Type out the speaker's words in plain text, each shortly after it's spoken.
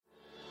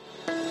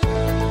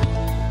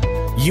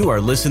You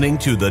are listening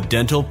to the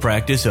Dental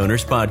Practice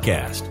Owners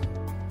Podcast,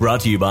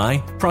 brought to you by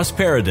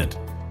Prosperident.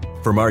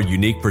 From our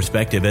unique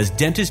perspective as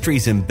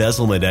dentistry's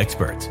embezzlement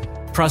experts,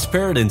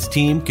 Prosperident's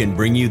team can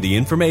bring you the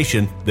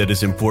information that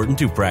is important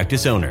to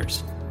practice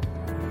owners.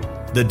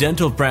 The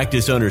Dental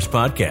Practice Owners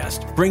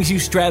Podcast brings you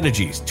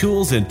strategies,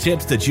 tools, and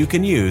tips that you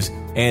can use,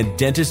 and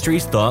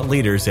dentistry's thought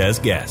leaders as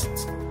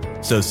guests.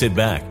 So sit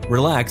back,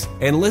 relax,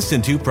 and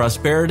listen to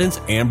Prosperident's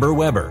Amber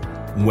Weber,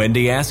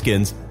 Wendy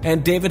Askins,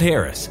 and David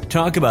Harris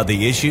talk about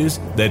the issues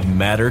that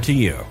matter to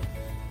you.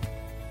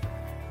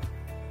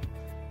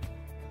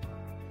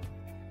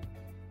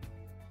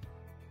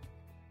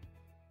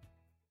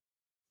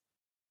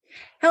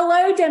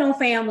 Hello, dental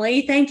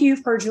family. Thank you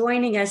for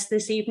joining us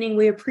this evening.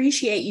 We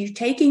appreciate you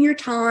taking your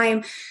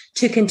time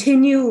to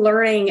continue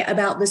learning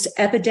about this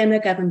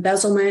epidemic of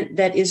embezzlement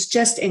that is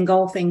just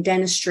engulfing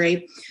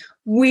dentistry.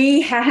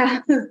 We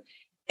have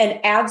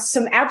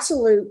some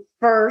absolute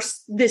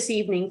first this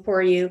evening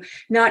for you.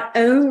 Not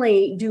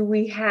only do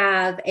we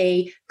have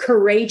a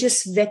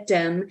courageous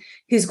victim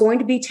who's going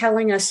to be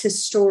telling us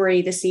his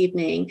story this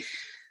evening,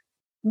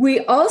 we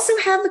also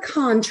have the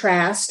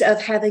contrast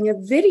of having a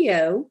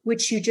video,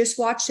 which you just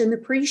watched in the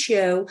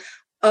pre-show,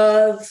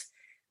 of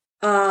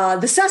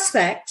the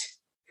suspect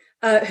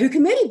who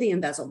committed the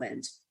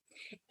embezzlement.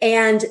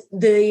 And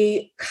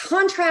the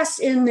contrast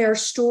in their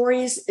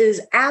stories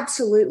is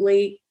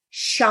absolutely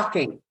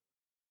shocking,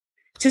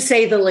 to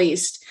say the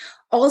least.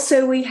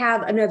 Also, we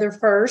have another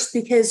first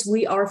because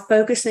we are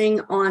focusing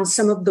on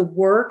some of the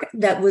work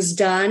that was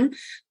done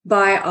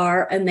by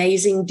our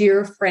amazing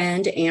dear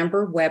friend,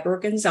 Amber Weber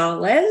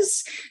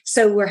Gonzalez.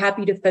 So we're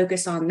happy to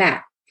focus on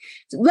that.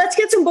 Let's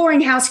get some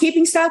boring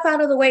housekeeping stuff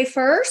out of the way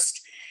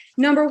first.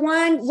 Number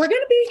one, we're going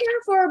to be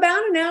here for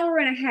about an hour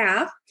and a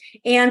half.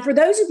 And for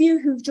those of you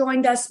who've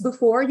joined us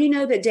before, you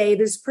know that Dave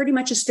is pretty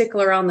much a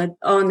stickler on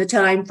the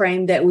time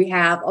frame that we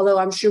have, although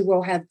I'm sure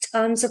we'll have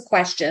tons of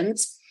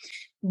questions.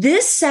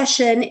 This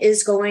session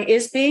is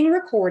being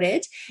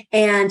recorded,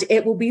 and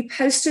it will be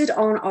posted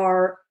on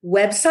our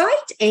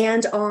website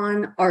and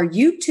on our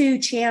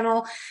YouTube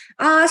channel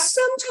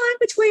sometime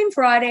between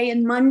Friday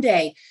and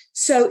Monday.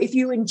 So if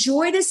you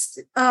enjoy this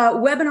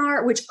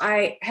webinar, which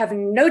I have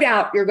no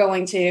doubt you're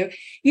going to,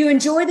 you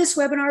enjoy this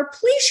webinar,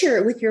 please share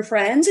it with your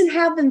friends and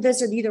have them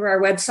visit either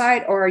our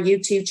website or our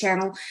YouTube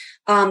channel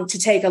to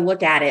take a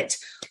look at it.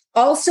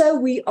 Also,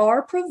 we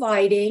are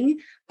providing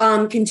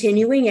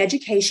continuing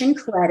education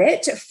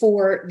credit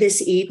for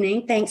this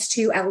evening, thanks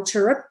to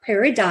Altura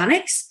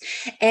Periodontics.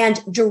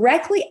 And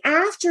directly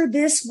after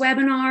this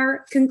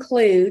webinar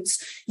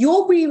concludes,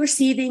 you'll be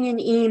receiving an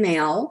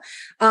email,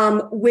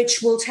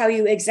 which will tell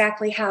you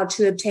exactly how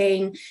to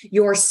obtain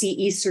your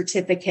CE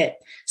certificate.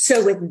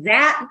 So with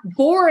that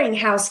boring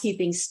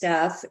housekeeping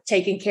stuff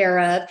taken care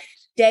of,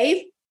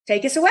 Dave,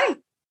 take us away.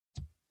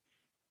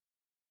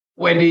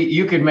 Wendy,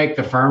 you could make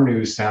the farm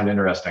news sound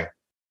interesting.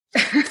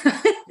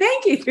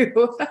 Thank you.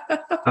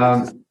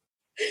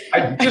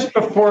 Just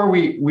before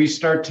we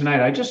start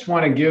tonight, I just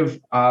want to give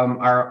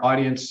our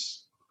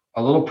audience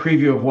a little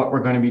preview of what we're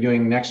going to be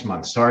doing next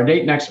month. So our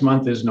date next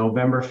month is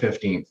November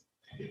 15th.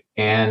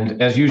 And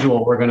as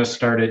usual, we're going to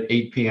start at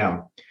 8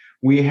 p.m.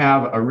 We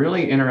have a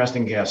really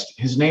interesting guest.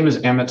 His name is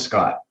Emmett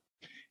Scott.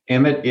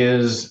 Emmett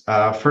is,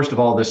 first of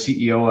all, the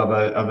CEO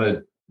of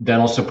a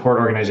dental support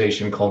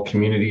organization called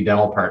Community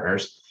Dental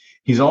Partners.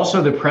 He's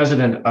also the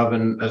president of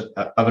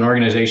an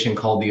organization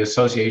called the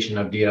Association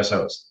of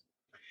DSOs.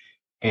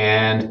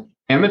 And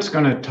Emmett's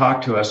going to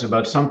talk to us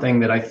about something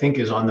that I think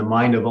is on the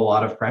mind of a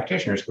lot of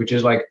practitioners, which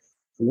is like,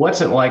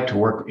 what's it like to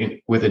work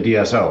with a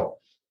DSO?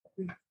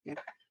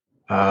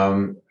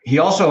 He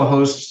also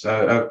hosts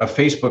a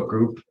Facebook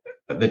group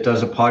that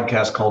does a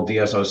podcast called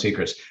DSO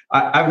Secrets.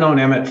 I've known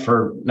Emmett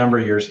for a number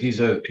of years.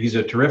 He's a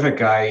terrific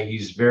guy.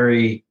 He's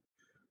very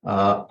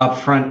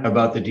upfront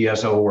about the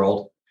DSO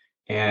world.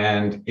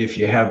 And if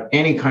you have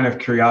any kind of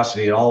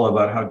curiosity at all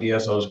about how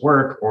DSOs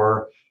work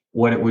or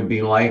what it would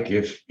be like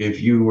if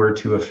you were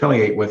to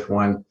affiliate with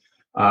one,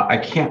 I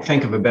can't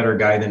think of a better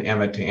guy than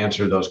Emmett to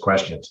answer those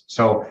questions.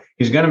 So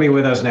he's going to be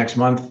with us next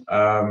month.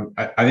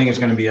 I think it's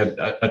going to be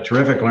a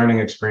terrific learning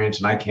experience,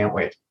 and I can't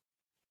wait.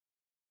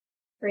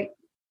 Great.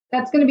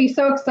 That's going to be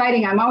so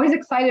exciting. I'm always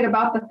excited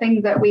about the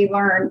things that we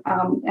learn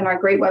in our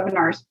great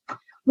webinars.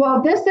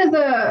 Well, this is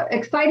an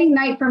exciting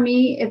night for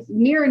me. It's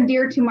near and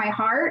dear to my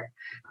heart.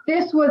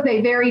 This was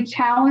a very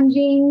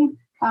challenging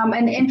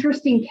and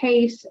interesting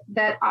case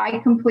that I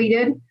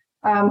completed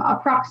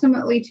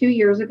approximately 2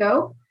 years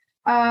ago.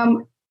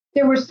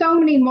 There were so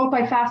many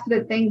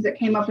multifaceted things that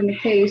came up in the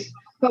case,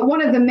 but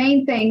one of the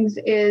main things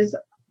is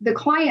the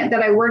client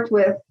that I worked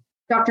with,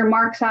 Dr.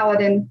 Mark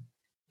Saladin.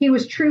 He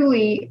was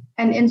truly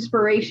an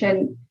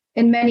inspiration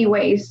in many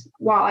ways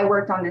while I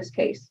worked on this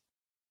case.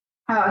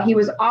 He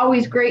was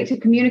always great to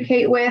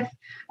communicate with.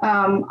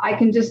 I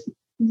can just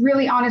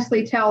really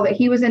honestly tell that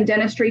he was in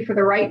dentistry for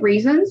the right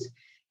reasons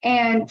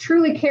and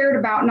truly cared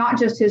about not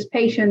just his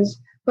patients,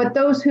 but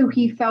those who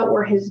he felt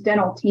were his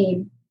dental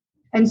team.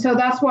 And so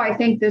that's why I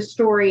think this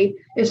story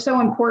is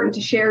so important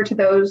to share to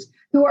those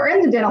who are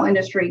in the dental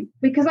industry,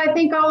 because I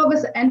think all of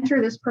us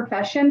enter this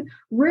profession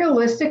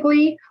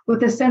realistically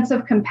with a sense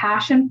of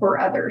compassion for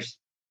others.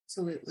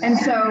 Absolutely. And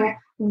so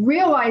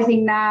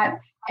realizing that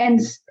and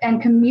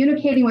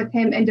communicating with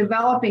him and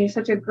developing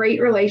such a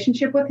great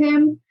relationship with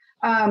him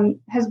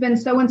has been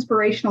so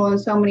inspirational in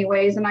so many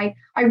ways. And I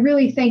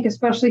really think,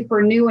 especially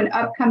for new and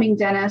upcoming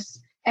dentists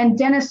and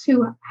dentists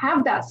who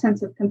have that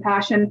sense of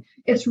compassion,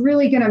 it's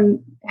really going to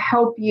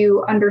help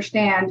you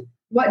understand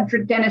what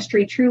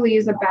dentistry truly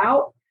is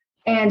about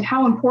and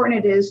how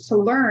important it is to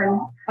learn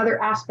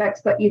other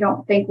aspects that you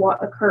don't think will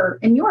occur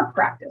in your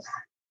practice.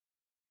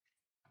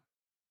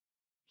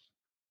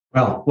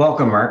 Well,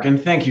 welcome, Mark,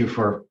 and thank you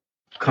for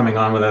coming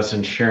on with us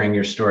and sharing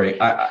your story.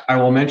 I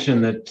will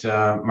mention that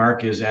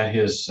Mark is at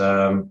his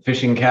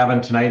fishing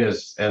cabin tonight,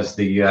 as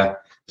the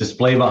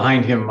display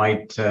behind him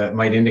might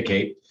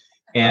indicate.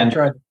 And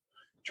I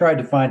tried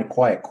to find a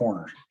quiet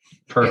corner.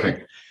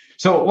 Perfect.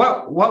 So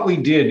what we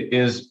did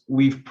is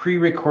we've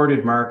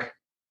pre-recorded Mark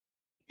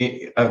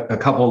a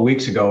couple of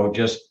weeks ago,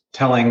 just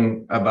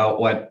telling about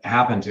what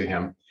happened to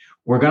him.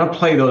 We're going to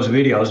play those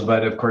videos,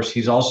 but of course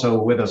he's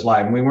also with us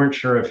live. And we weren't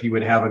sure if he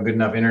would have a good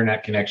enough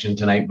internet connection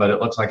tonight, but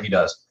it looks like he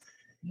does.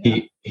 Yeah.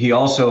 He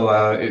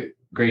also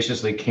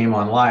graciously came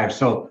on live,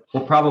 so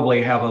we'll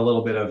probably have a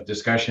little bit of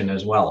discussion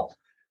as well.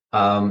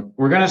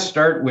 We're going to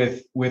start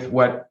with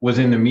what was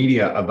in the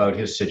media about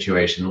his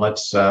situation.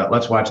 Let's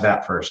watch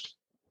that first.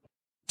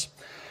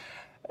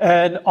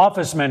 An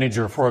office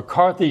manager for a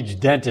Carthage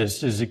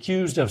dentist is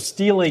accused of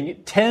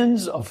stealing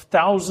tens of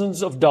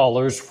thousands of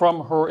dollars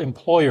from her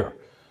employer.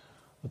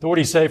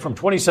 Authorities say from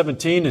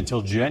 2017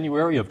 until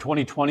January of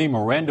 2020,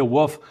 Miranda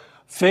Wolf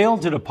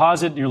failed to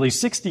deposit nearly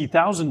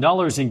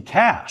 $60,000 in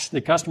cash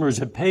that customers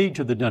had paid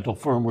to the dental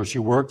firm where she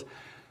worked.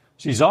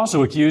 She's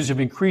also accused of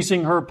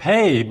increasing her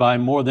pay by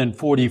more than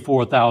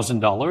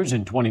 $44,000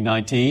 in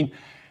 2019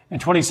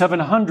 and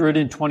 $2,700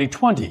 in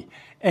 2020,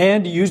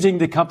 and using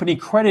the company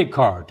credit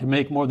card to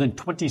make more than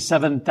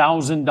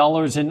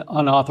 $27,000 in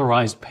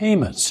unauthorized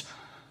payments.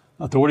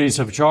 Authorities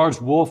have charged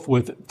Wolf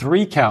with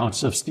 3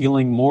 counts of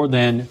stealing more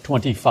than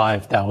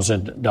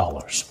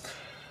 $25,000.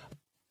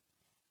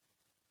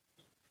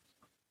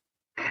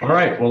 All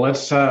right. Well,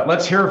 let's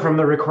hear from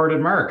the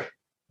recorded Mark.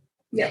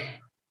 Yeah.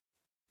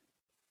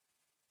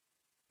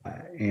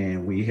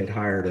 And we had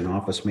hired an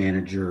office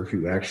manager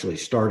who actually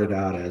started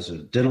out as a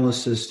dental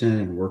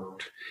assistant and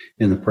worked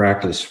in the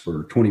practice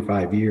for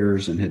 25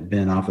 years and had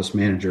been office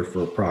manager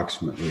for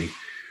approximately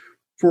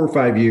 4 or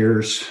 5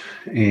 years.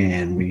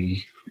 And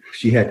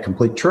she had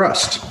complete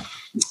trust.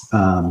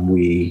 For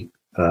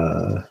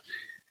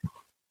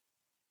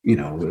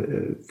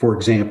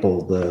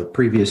example, the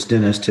previous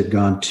dentist had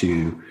gone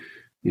to,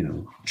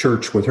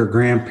 church with her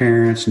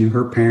grandparents, knew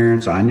her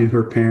parents. I knew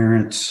her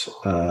parents.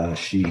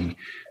 She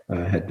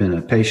had been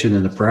a patient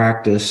in the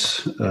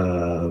practice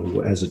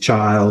as a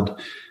child,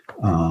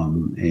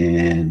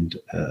 and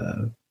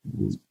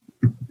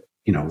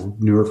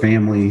knew her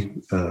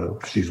family.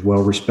 She's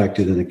well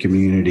respected in the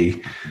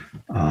community.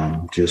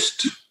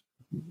 Just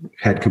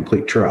had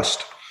complete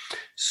trust.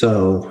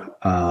 So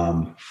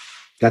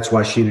that's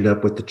why she ended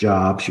up with the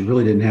job. She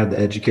really didn't have the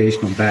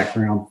educational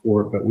background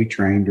for it, but we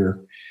trained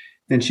her,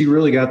 and she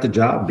really got the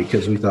job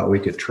because we thought we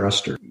could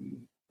trust her.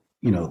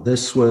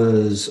 This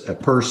was a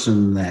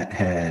person that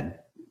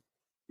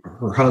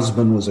her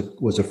husband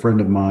was a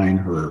friend of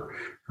mine.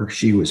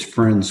 She was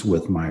friends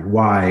with my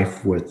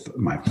wife, with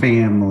my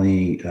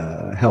family,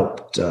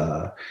 helped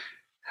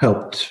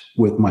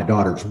with my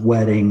daughter's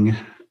wedding.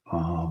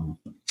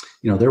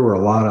 There were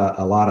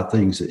a lot of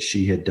things that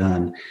she had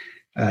done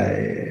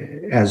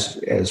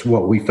as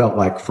what we felt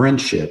like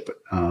friendship.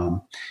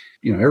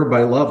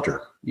 Everybody loved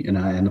her,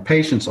 and the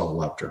patients all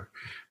loved her.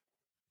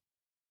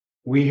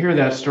 We hear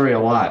that story a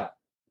lot.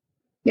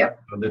 Yep.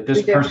 That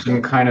this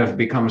person kind of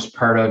becomes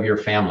part of your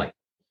family.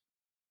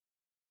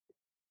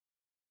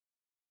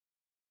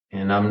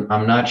 And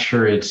I'm not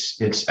sure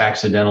it's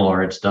accidental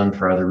or it's done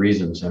for other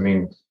reasons. I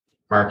mean,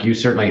 Mark, you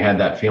certainly had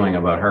that feeling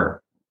about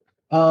her.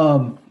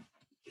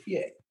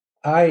 Yeah,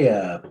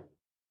 I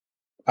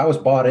was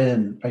bought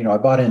in. I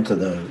bought into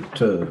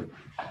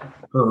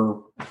her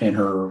and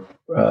her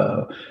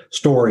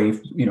story,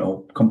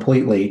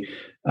 completely.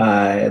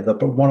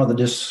 One of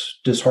the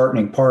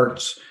disheartening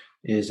parts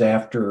is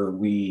after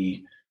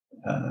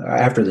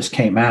this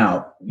came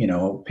out,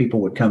 people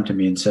would come to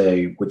me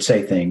and would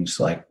say things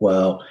like,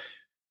 well,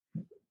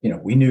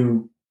 we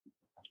knew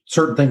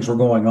certain things were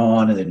going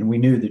on and we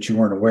knew that you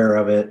weren't aware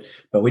of it,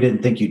 but we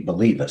didn't think you'd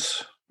believe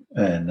us.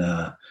 And,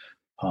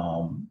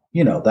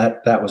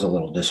 that was a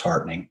little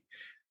disheartening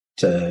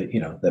to,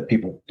 that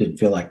people didn't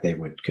feel like they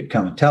could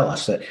come and tell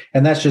us that.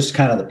 And that's just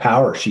kind of the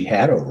power she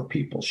had over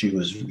people. She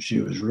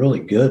was really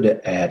good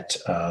at,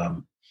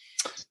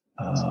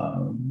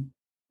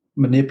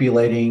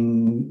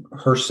 manipulating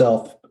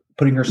herself,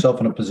 putting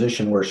herself in a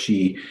position where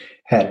she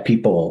had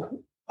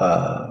people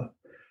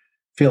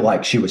feel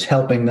like she was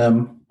helping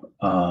them,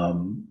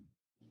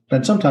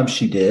 And sometimes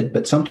she did,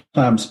 but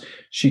sometimes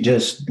she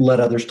just led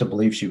others to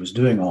believe she was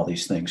doing all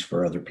these things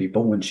for other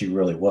people when she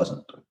really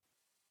wasn't.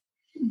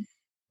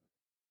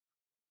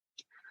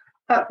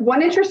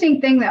 One interesting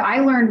thing that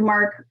I learned,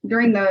 Mark,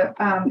 during the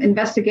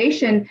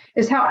investigation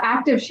is how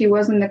active she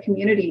was in the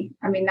community.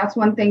 I mean, that's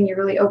one thing you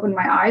really opened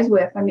my eyes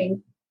with. I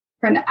mean,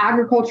 from the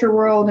agriculture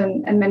world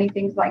and many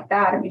things like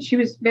that. I mean, she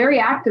was very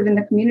active in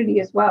the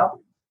community as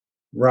well.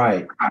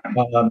 Right.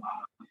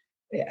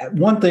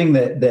 One thing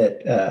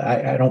that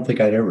I don't think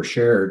I'd ever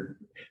shared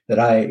that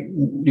I,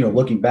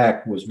 looking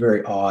back was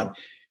very odd.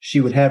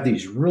 She would have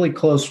these really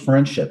close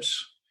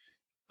friendships,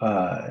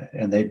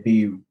 and they'd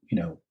be,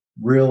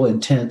 real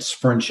intense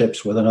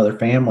friendships with another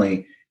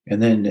family.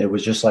 And then it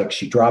was just like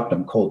she dropped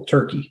them cold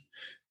turkey.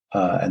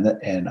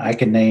 And I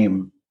can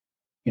name,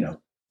 4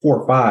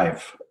 or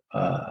 5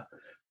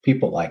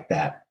 people like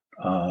that.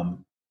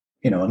 And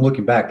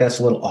looking back, that's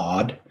a little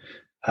odd.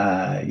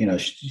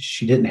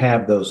 She didn't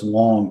have those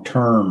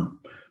long-term,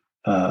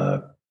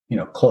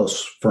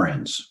 close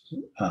friends.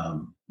 I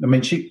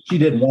mean, she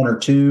did 1 or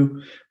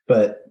 2,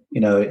 but,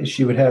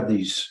 she would have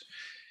these,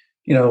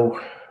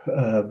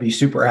 be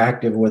super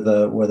active with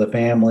a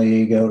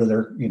family, go to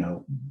their,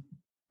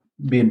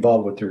 be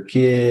involved with their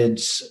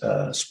kids,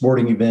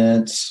 sporting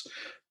events,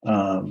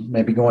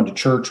 maybe going to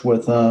church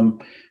with them.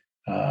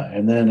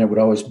 And then it would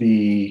always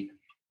be,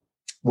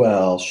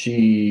 well,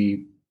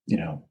 she,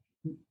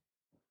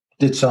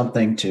 did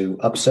something to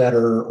upset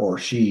her, or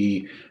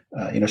she,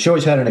 she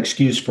always had an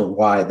excuse for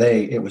why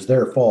it was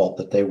their fault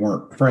that they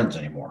weren't friends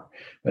anymore.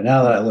 But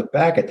now that I look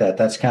back at that,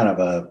 that's kind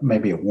of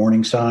maybe a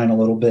warning sign a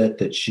little bit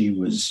that she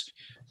was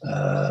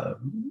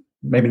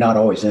maybe not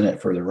always in it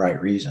for the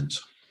right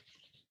reasons.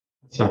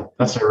 So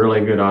that's a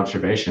really good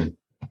observation.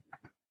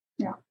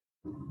 Yeah.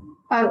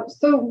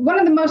 So one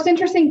of the most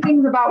interesting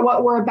things about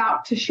what we're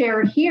about to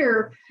share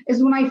here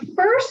is when I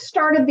first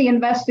started the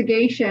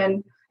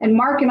investigation, and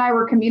Mark and I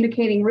were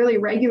communicating really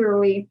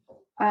regularly,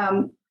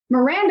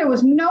 Miranda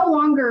was no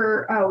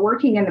longer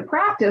working in the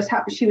practice.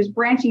 She was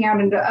branching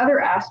out into other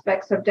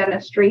aspects of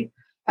dentistry.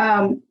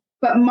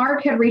 But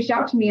Mark had reached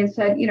out to me and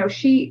said,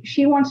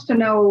 she wants to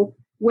know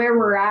where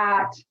we're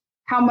at,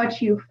 how much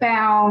you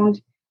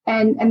found.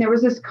 And there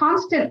was this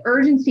constant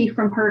urgency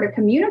from her to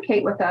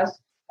communicate with us.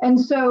 And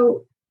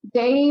so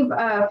Dave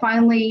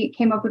finally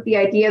came up with the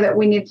idea that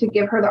we needed to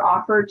give her the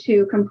offer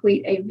to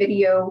complete a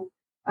video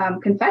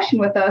confession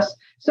with us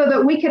so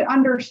that we could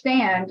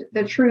understand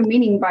the true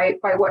meaning by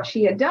what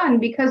she had done.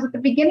 Because at the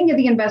beginning of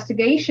the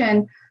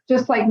investigation,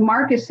 just like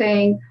Mark is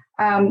saying,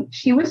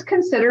 she was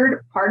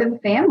considered part of the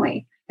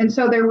family. And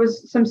so there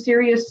was some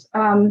serious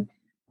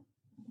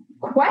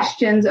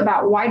questions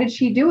about why did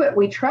she do it?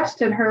 We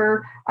trusted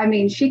her. I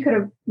mean, she could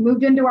have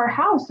moved into our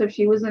house if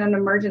she was in an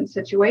emergent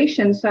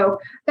situation.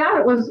 So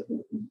that was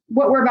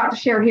what we're about to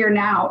share here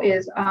now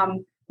is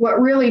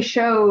what really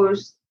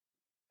shows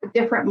a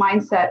different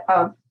mindset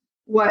of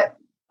what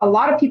a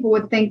lot of people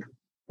would think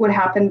would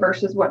happen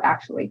versus what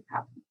actually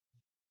happened.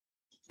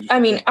 I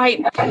mean,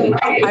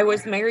 I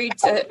was married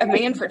to a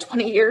man for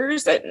 20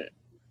 years and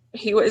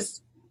he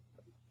was,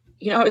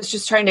 I was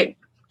just trying to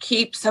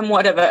keep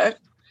somewhat of a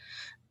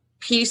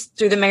peace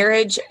through the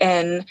marriage.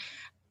 And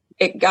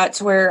it got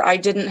to where I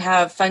didn't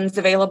have funds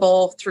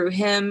available through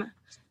him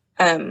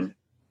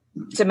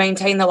to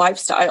maintain the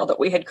lifestyle that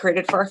we had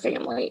created for our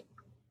family.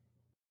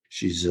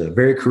 She's a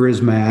very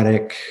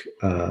charismatic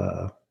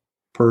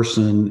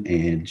person,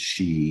 and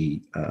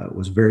she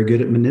was very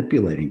good at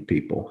manipulating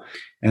people.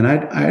 And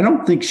I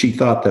don't think she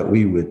thought that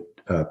we would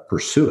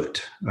pursue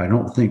it. I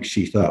don't think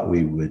she thought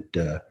we would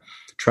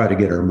try to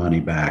get her money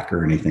back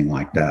or anything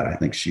like that. I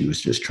think she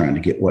was just trying to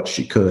get what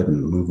she could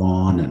and move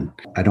on. And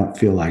I don't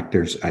feel like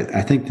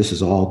I think this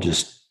is all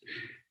just,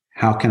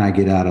 how can I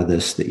get out of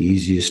this the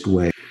easiest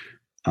way?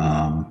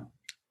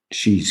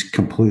 She's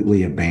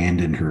completely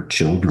abandoned her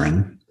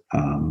children.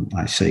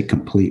 I say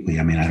completely.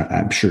 I mean,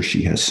 I'm sure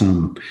she has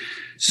some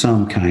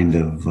kind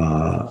of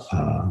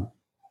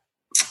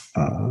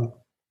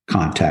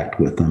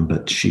contact with them,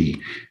 but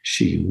she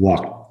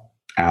walked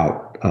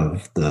out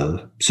of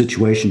the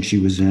situation she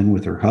was in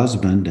with her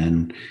husband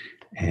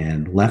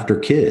and left her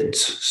kids.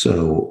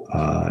 So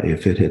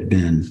if it had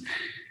been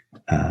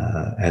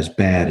as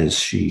bad as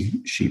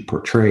she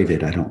portrayed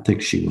it, I don't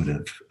think she would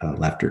have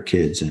left her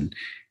kids.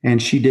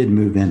 And she did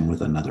move in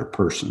with another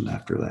person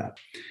after that.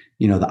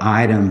 The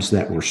items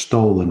that were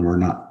stolen were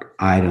not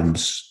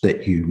items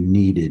that you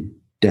needed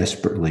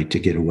desperately to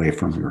get away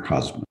from your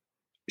husband.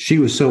 She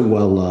was so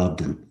well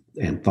loved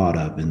and thought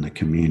of in the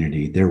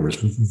community. There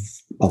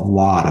was a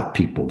lot of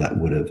people that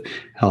would have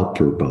helped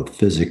her both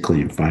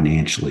physically and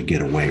financially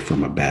get away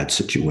from a bad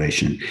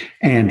situation,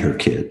 and her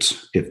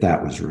kids, if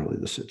that was really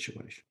the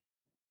situation.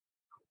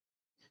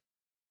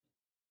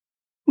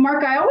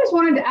 Mark, I always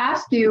wanted to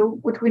ask you,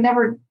 which we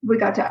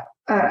got to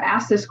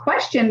ask this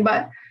question,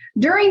 but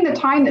during the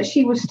time that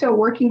she was still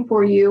working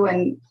for you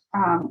and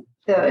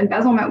the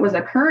embezzlement was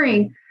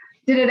occurring,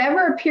 did it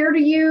ever appear to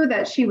you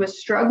that she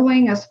was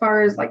struggling as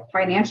far as like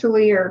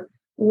financially, or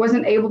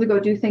wasn't able to go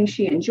do things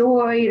she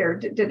enjoyed, or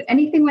did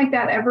anything like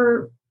that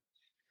ever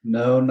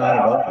No, not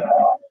at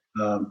all.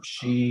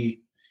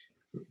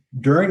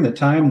 During the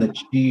time that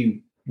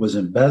she was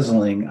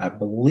embezzling, I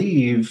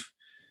believe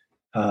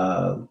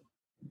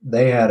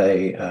they had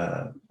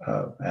a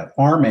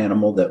farm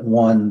animal that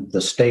won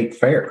the state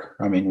fair.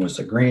 I mean, was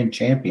the grand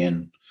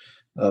champion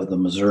of the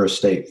Missouri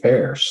State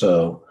Fair.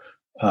 So,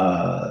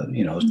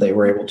 they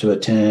were able to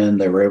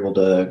attend, they were able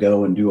to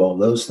go and do all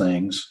those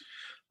things.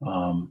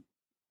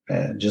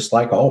 And just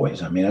like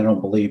always, I mean, I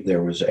don't believe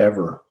there was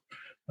ever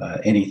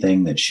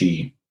anything that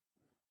she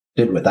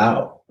did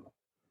without.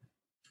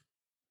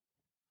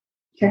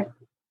 Okay.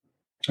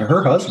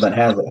 Her husband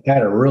had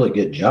a really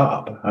good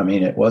job. I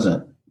mean, it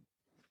wasn't,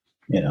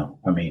 he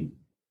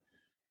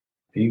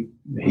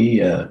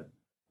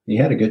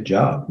had a good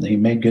job. He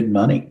made good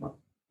money.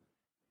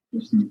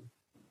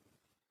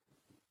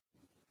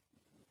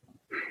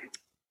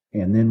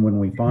 And then when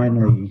we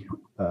finally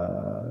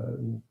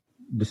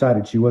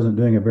decided she wasn't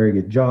doing a very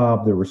good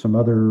job, there were some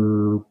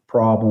other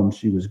problems.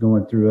 She was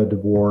going through a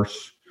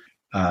divorce.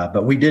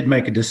 But we did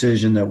make a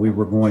decision that we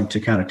were going to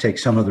kind of take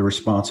some of the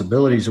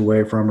responsibilities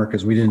away from her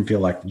because we didn't feel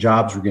like the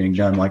jobs were getting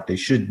done like they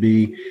should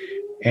be.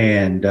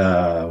 And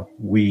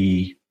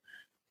we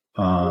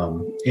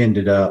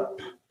ended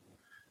up,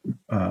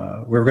 we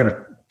were going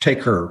to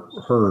take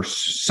her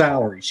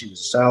salary. She was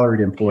a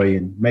salaried employee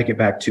and make it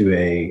back to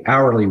a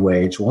hourly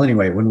wage. Well,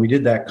 anyway, when we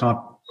did that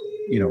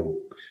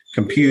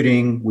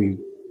computing, we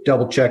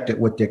double checked it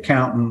with the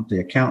accountant. The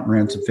accountant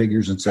ran some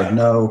figures and said,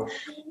 no,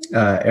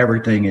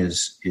 everything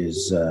is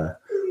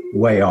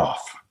way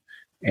off.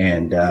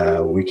 And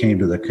we came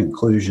to the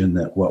conclusion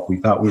that what we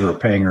thought we were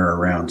paying her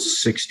around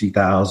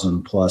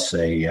 $60,000 plus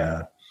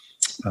a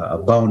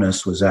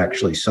bonus was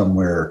actually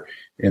somewhere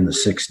in the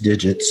six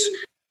digits.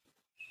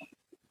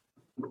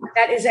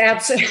 That is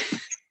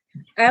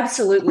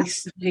absolutely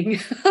stunning.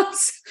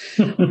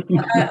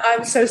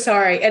 I'm so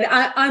sorry. And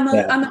I'm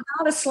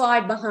about a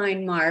slide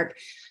behind Mark.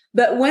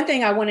 But one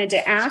thing I wanted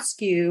to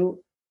ask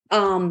you,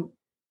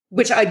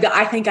 which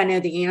I think I know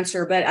the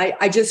answer, but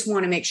I just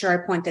want to make sure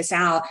I point this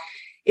out,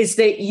 is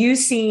that you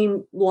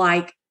seem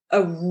like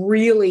a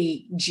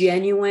really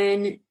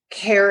genuine,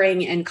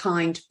 caring, and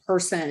kind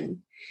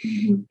person.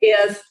 Mm-hmm.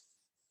 If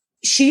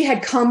she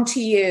had come to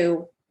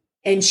you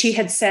and she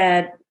had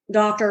said,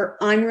 Doctor,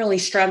 I'm really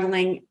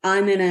struggling.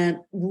 I'm in a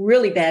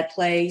really bad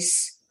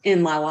place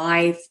in my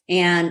life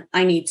and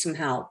I need some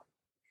help,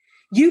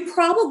 you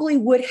probably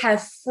would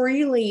have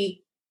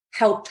freely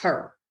helped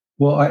her.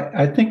 Well,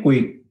 I think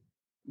we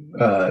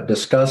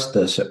discussed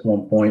this at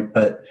one point,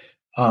 but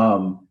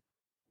I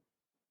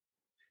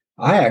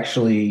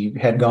actually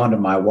had gone to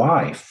my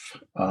wife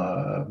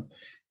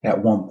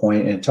at one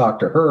point and talked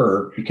to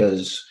her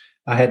because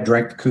I had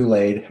drank the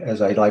Kool-Aid,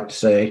 as I like to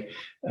say,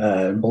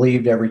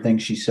 believed everything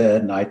she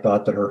said. And I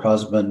thought that her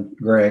husband,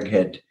 Greg,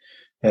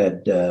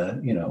 had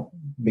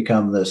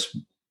become this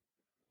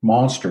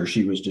monster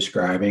she was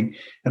describing.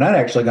 And I'd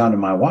actually gone to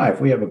my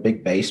wife. We have a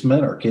big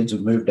basement. Our kids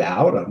have moved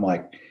out. I'm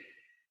like,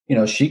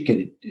 she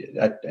could,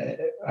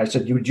 I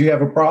said, would you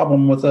have a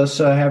problem with us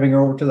having her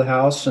over to the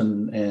house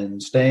and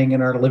living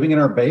in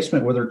our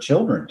basement with her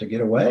children to get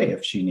away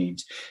if she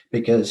needs,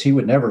 because he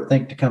would never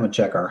think to come and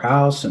check our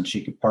house, and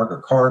she could park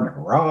her car in the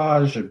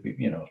garage and,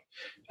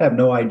 have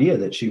no idea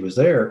that she was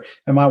there.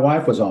 And my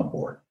wife was on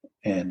board,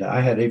 and I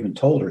had even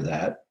told her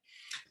that.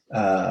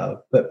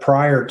 But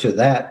prior to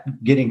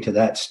that, getting to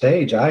that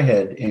stage, I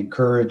had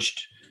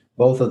encouraged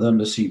both of them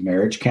to see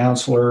marriage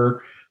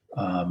counselor.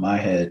 I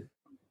had,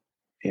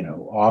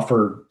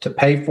 offered to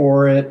pay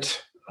for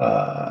it.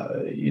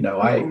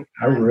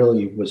 I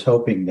really was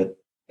hoping that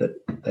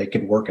they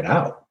could work it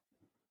out.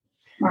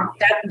 Wow.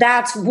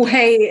 That's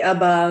way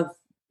above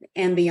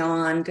and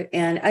beyond.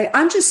 And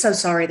I'm just so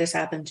sorry this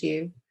happened to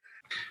you.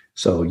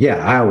 So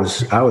yeah, I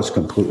was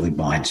completely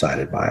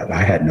blindsided by it.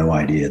 I had no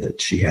idea that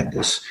she had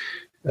this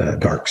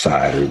dark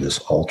side or this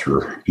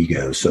alter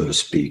ego, so to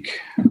speak,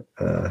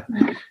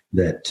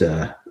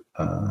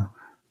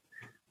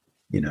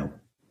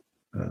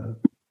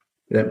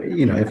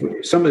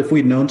 if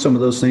we'd known some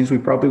of those things, we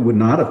probably would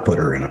not have put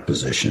her in a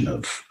position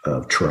of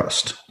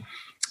trust.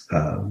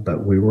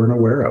 But we weren't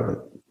aware of it.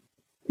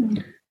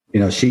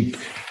 Mm-hmm.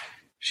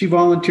 She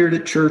volunteered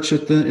at church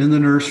in the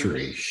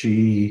nursery.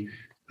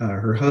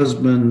 Her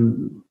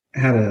husband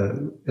had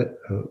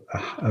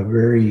a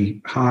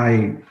very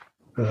high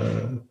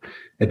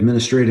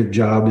administrative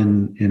job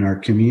in our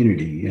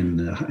community in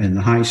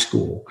the high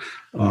school.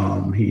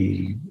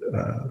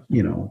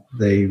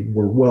 They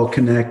were well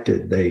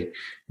connected.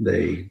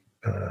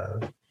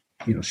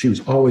 She was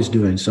always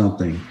doing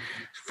something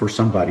for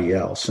somebody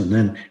else.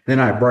 And then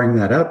I bring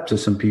that up to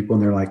some people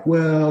and they're like,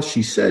 well,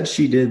 she said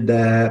she did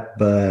that,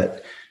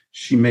 but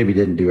she maybe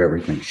didn't do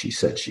everything she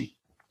said she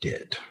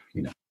did,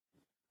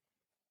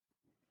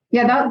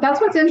 Yeah, that's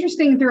what's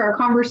interesting through our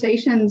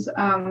conversations,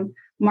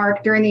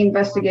 Mark, during the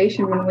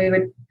investigation, when we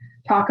would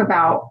talk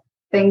about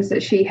things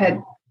that she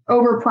had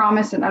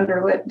overpromised and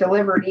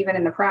under-delivered even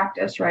in the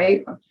practice,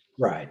 right?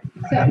 Right.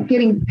 So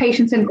getting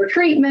patients in for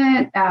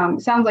treatment.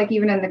 Sounds like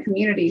even in the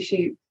community,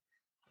 she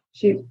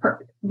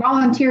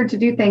volunteered to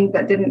do things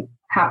that didn't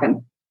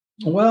happen?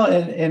 Well,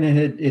 and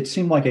it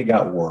seemed like it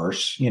got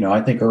worse.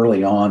 I think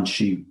early on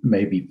she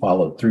maybe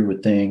followed through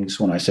with things.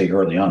 When I say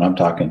early on, I'm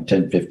talking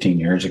 10, 15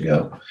 years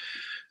ago.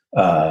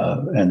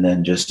 And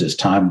then just as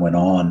time went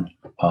on,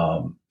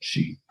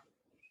 she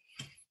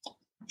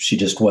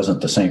just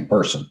wasn't the same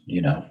person,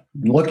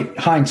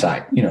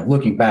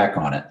 looking back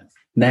on it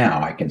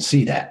now, I can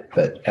see that.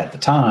 But at the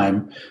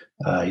time,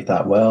 you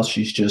thought, well,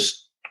 she's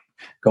just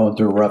going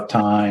through a rough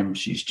time.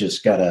 She's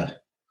just got to,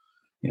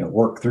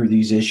 work through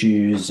these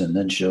issues, and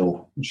then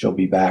she'll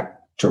be back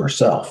to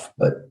herself.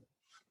 But,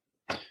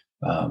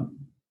 and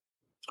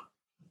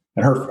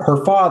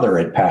her father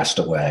had passed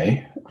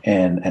away,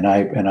 and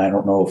I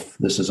don't know if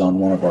this is on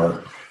one of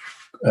our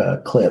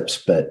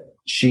clips, but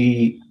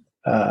she,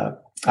 I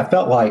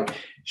felt like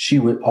she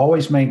would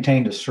always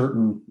maintained a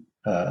certain,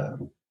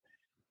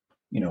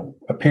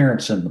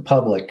 appearance in the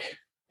public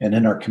and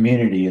in our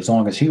community as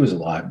long as he was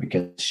alive,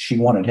 because she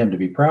wanted him to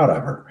be proud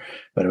of her.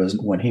 But it was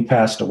when he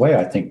passed away,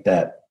 I think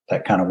that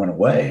kind of went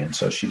away. And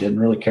so she didn't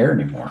really care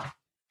anymore.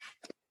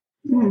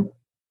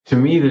 To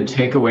me, the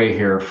takeaway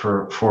here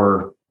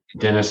for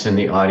Dennis and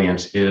the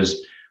audience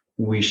is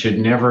we should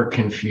never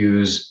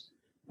confuse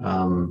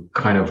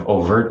kind of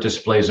overt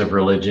displays of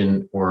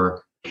religion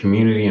or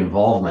community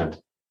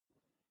involvement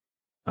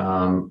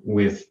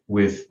with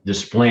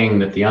displaying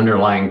that the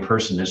underlying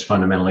person is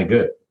fundamentally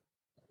good.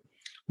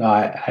 No,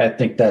 I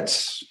think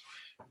that's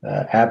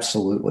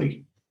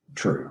absolutely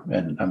true.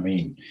 And I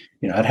mean,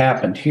 it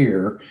happened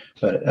here,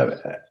 but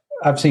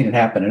I've seen it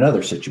happen in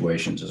other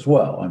situations as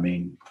well. I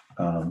mean,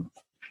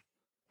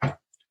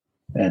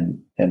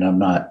 and I'm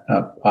not,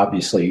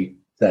 obviously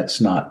that's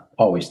not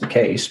always the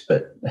case,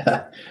 but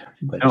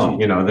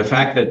no, the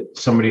fact that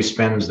somebody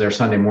spends their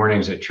Sunday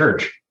mornings at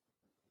church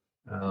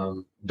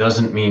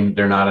doesn't mean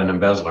they're not an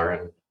embezzler.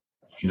 And,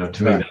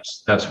 to me,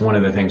 that's one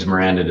of the things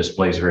Miranda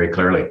displays very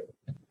clearly.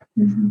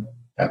 Mm-hmm.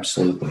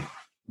 Absolutely.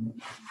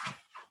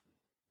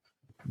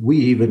 We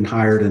even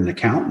hired an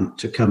accountant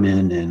to come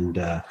in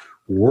and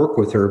work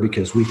with her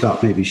because we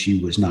thought maybe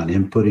she was not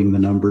inputting the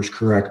numbers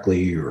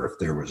correctly, or if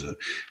there was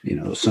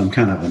some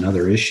kind of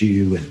another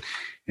issue.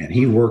 And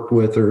he worked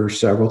with her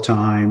several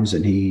times,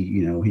 and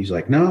he's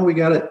like, no, we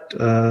got it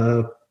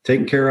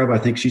taken care of. I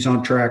think she's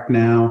on track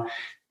now.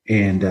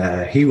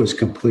 And he was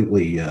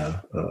completely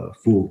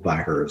fooled by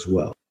her as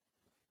well.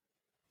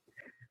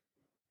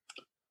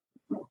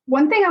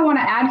 One thing I want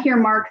to add here,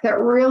 Mark, that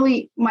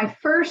really my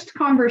first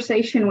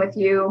conversation with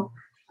you,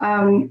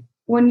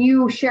 when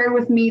you shared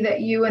with me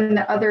that you and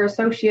the other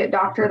associate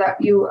doctor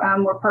that you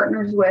were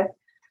partners with,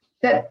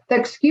 that the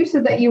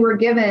excuses that you were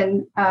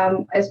given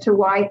as to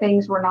why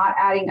things were not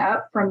adding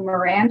up from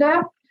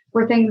Miranda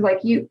were things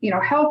like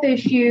health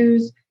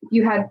issues,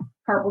 you had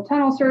carpal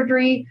tunnel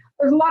surgery.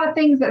 There's a lot of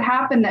things that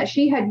happened that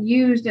she had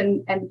used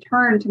and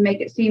turned to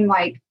make it seem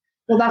like,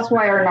 well, that's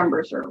why our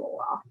numbers are a little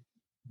off.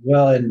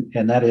 Well,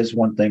 and that is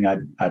one thing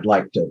I'd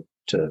like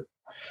to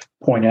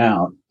point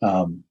out.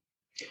 And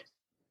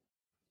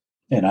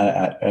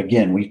I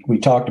again, we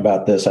talked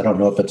about this. I don't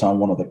know if it's on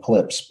one of the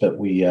clips, but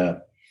we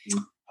were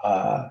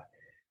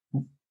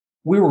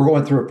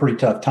going through a pretty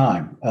tough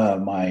time.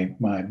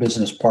 My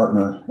business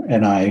partner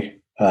and I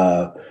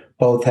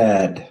both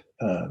had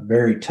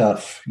very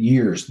tough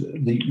years.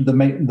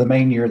 The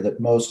main year that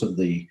most of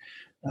the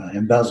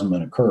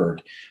embezzlement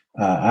occurred,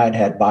 I'd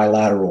had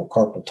bilateral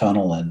carpal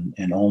tunnel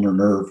and ulnar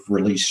nerve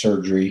release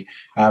surgery.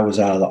 I was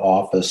out of the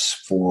office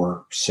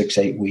for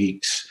 6-8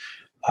 weeks.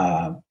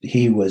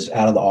 He was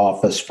out of the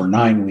office for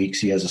 9 weeks.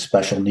 He has a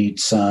special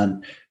needs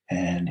son,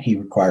 and he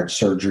required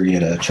surgery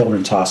at a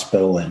children's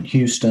hospital in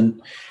Houston.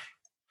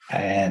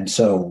 And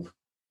so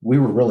we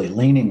were really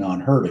leaning on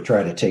her to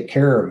try to take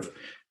care of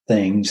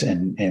things,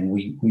 and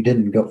we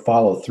didn't go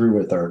follow through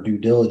with our due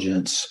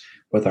diligence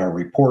with our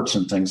reports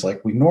and things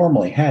like we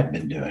normally had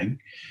been doing.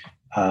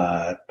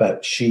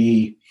 But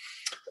she,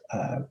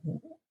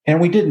 and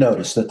we did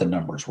notice that the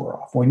numbers were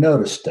off. We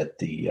noticed that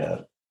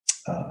the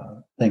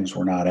things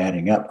were not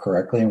adding up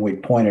correctly, and we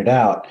pointed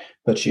out.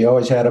 But she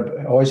always had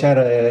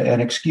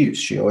an excuse.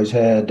 She always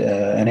had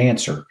an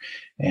answer,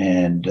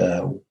 and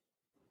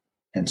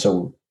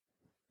so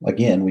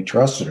again, we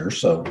trusted her,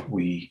 so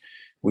we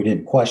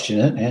didn't question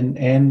it,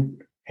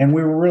 and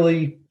we were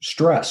really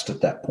stressed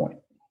at that point.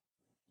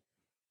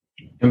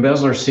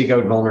 Embezzlers seek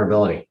out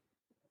vulnerability.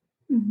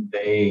 Mm-hmm.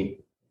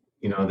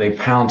 They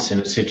pounce in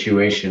a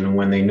situation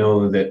when they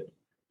know that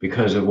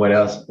because of what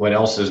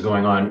else is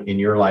going on in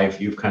your life,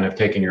 you've kind of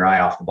taken your eye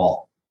off the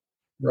ball.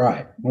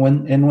 Right.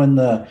 When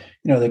the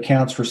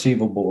accounts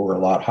receivable were a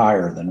lot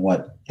higher than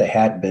what they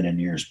had been in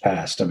years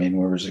past. I mean,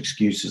 there was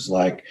excuses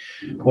like,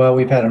 well,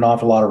 we've had an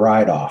awful lot of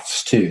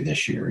write-offs too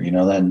this year,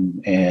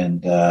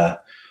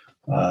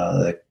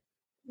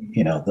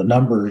 the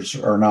numbers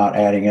are not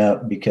adding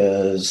up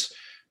because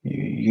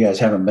you guys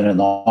haven't been in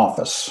the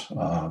office.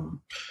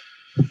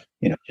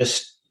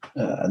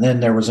 And then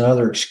there was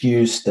another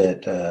excuse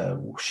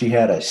that she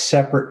had a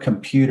separate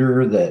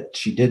computer that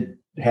she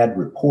had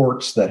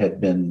reports that had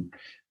been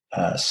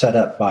set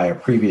up by a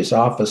previous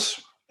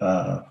office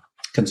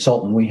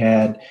consultant we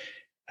had.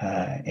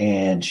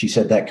 And she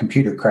said that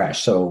computer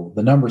crashed. So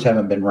the numbers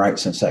haven't been right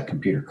since that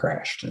computer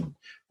crashed. And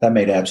that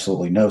made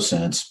absolutely no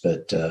sense.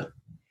 But,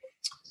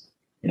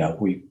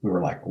 we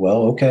were like,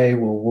 well, okay,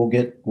 we'll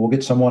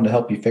get someone to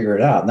help you figure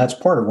it out. And that's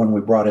part of when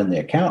we brought in the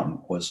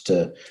accountant, was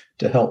to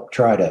help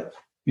try to,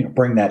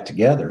 bring that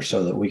together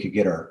so that we could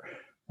get our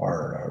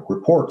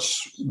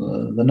reports,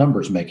 the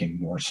numbers making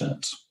more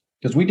sense,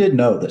 because we did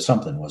know that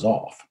something was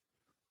off.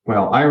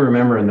 Well, I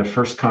remember in the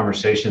first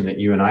conversation that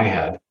you and I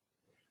had,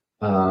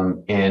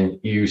 and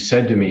you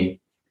said to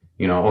me,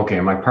 okay,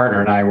 my partner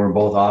and I were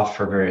both off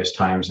for various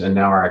times, and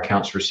now our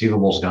accounts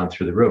receivables gone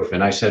through the roof.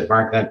 And I said,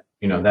 Mark, that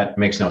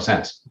makes no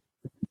sense.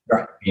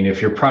 Right. I mean,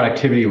 if your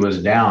productivity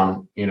was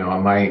down,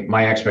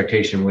 my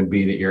expectation would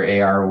be that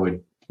your AR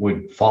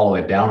would follow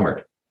it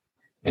downward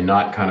and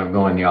not kind of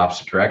go in the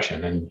opposite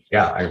direction. And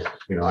yeah,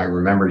 I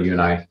remember you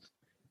and I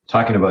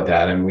talking about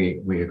that, and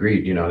we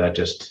agreed, that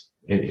just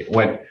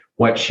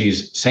what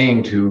she's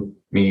saying to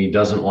me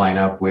doesn't line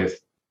up with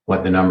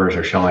what the numbers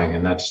are showing.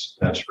 And that's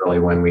really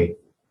when we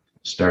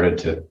started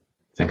to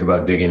think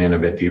about digging in a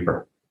bit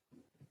deeper.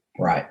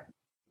 Right.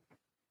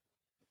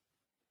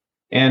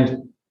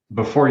 And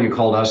before you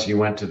called us, you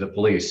went to the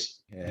police.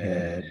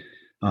 Had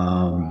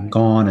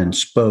gone and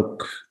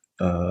spoke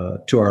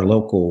to our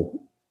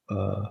local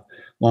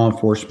law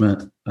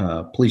enforcement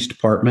police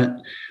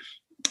department,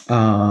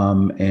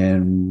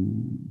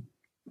 and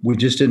we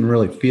just didn't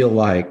really feel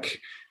like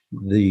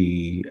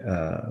the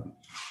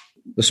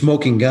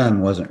smoking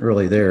gun wasn't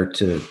really there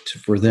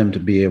for them to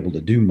be able to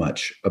do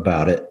much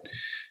about it,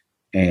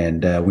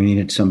 and we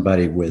needed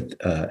somebody with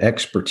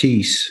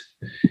expertise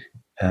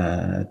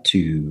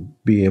to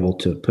be able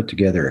to put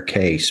together a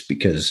case,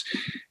 because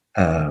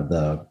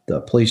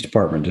the police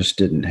department just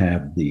didn't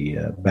have the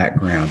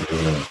background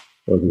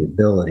or the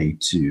ability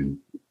to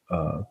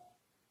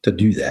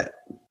do that.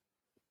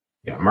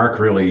 Yeah, Mark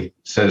really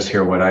says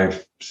here what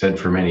I've said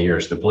for many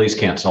years: the police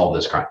can't solve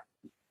this crime.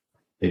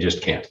 They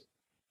just can't.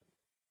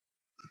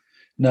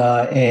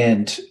 No,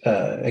 and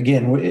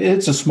again,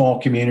 it's a small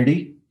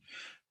community,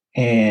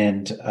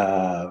 and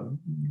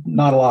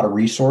not a lot of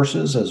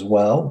resources as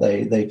well.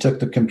 They took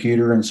the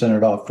computer and sent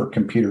it off for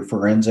computer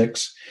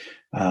forensics.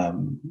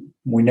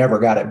 We never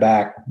got it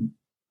back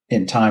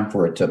in time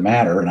for it to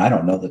matter, and I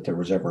don't know that there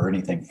was ever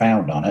anything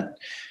found on it,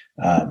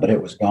 but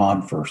it was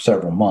gone for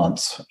several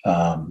months.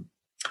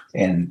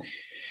 And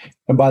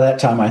by that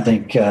time, I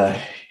think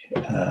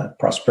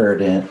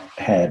Prosperident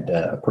had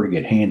a pretty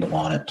good handle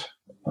on it.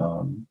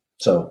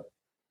 So,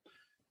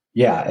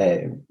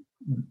 yeah,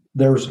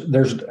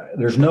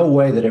 there's no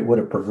way that it would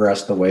have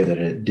progressed the way that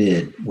it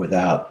did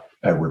without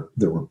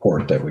the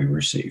report that we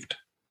received.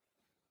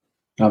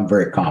 I'm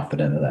very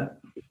confident of that.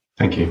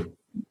 Thank you.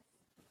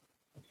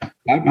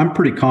 I'm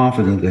pretty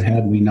confident that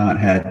had we not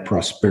had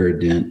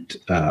Prosperident,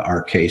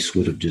 our case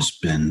would have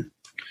just been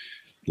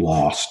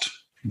lost.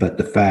 But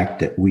the fact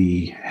that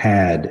we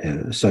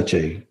had such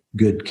a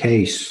good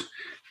case,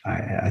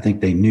 I think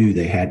they knew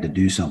they had to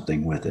do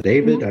something with it.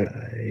 David,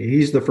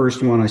 he's the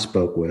first one I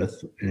spoke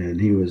with,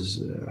 and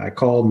I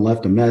called and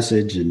left a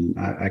message, and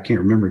I can't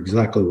remember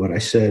exactly what I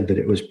said, but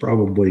it was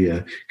probably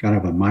a kind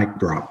of a mic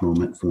drop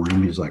moment for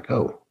him. He was like,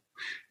 oh.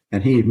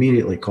 And he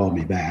immediately called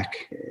me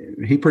back.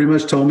 He pretty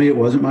much told me it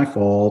wasn't my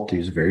fault. He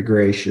was very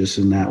gracious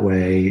in that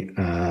way.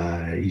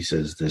 He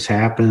says, this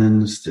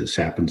happens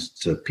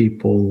to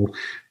people.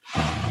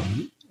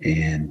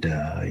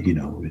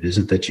 It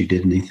isn't that you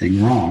did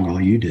anything wrong. All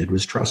you did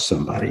was trust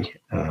somebody.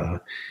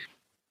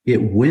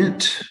 It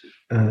went,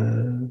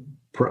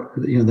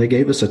 they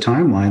gave us a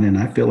timeline, and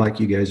I feel like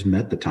you guys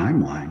met the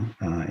timeline.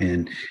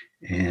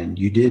 And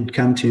you did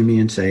come to me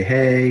and say,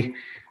 hey,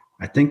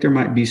 I think there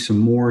might be some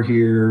more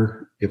here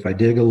if I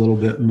dig a little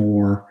bit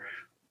more,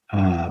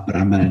 but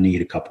I'm going to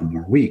need a couple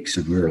more weeks.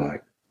 And we were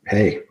like,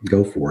 hey,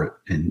 go for it.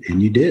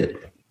 And you did.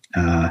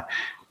 I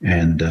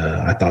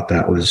thought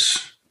that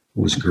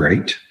was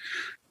great.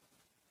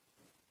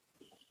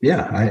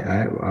 Yeah,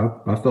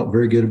 I felt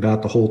very good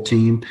about the whole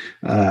team.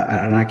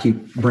 And I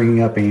keep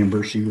bringing up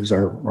Amber. She was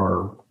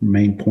our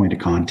main point of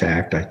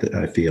contact,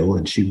 I feel,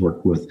 and she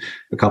worked with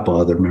a couple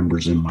other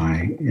members in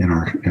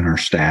our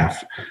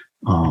staff.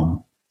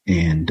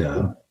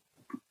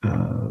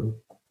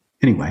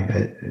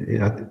 Anyway,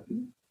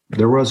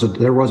 there was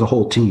a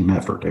whole team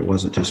effort. It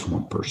wasn't just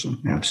one person.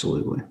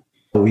 Absolutely.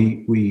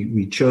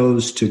 We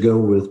chose to go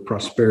with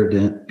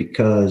Prosperident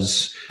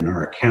because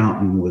our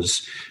accountant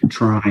was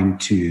trying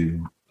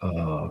to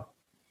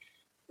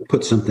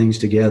put some things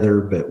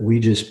together, but we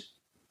just,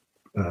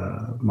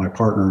 my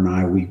partner and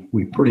I,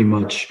 we pretty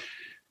much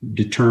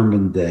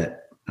determined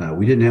that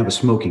we didn't have a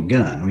smoking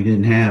gun. We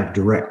didn't have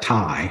direct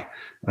tie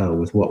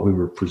with what we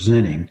were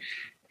presenting.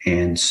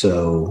 And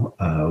so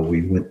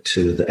we went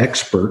to the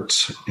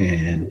experts,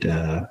 and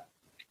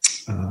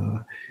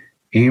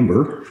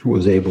Amber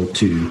was able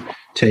to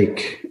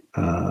take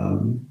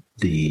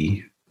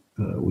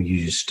we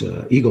used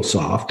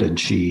EagleSoft, and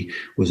she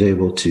was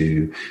able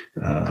to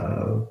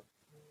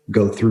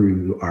go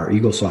through our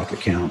EagleSoft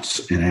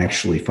accounts and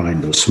actually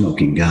find those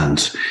smoking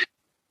guns.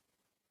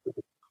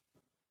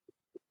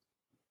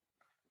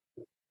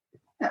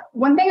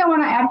 One thing I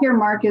want to add here,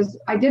 Mark, is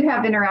I did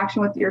have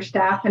interaction with your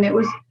staff, and it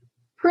was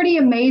pretty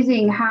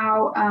amazing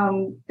how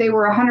they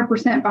were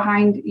 100%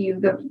 behind you,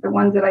 the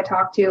ones that I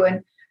talked to,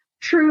 and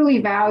truly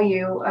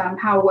value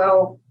how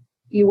well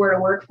you were to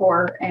work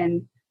for,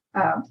 and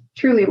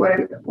truly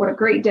what a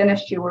great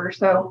dentist you were.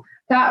 So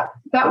that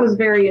was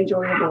very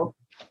enjoyable.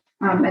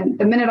 And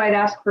the minute I'd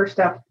ask for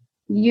stuff,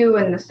 you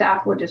and the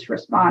staff would just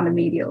respond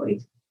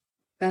immediately.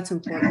 That's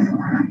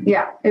important.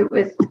 Yeah, it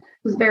was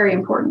very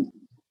important.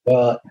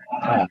 Well,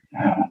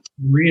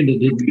 Miranda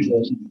didn't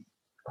just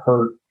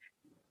hurt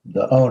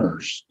the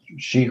owners;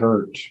 she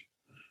hurt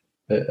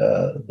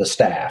the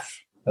staff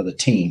of the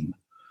team.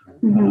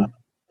 Mm-hmm.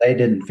 They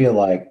didn't feel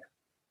like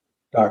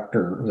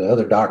the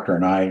other doctor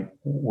and I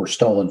were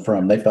stolen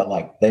from. They felt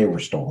like they were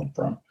stolen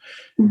from.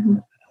 Mm-hmm.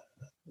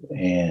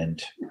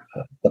 And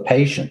the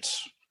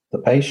patients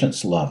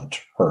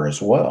loved her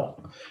as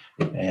well.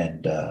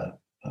 And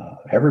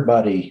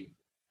everybody,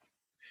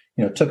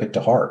 took it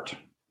to heart.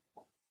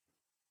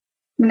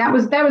 And that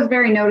was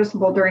very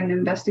noticeable during the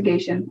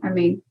investigation. I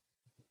mean,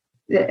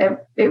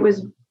 it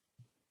was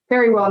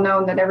very well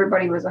known that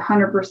everybody was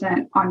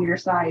 100% on your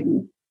side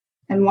and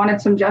wanted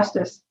some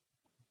justice.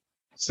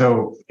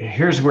 So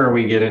here's where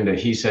we get into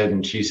he said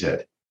and she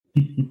said.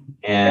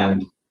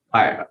 And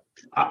I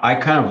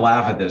kind of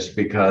laugh at this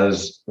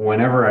because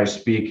whenever I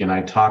speak and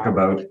I talk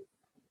about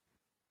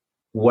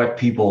what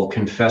people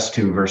confess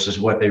to versus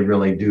what they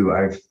really do,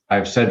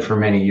 I've said for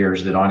many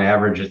years that on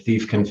average a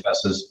thief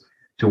confesses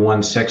to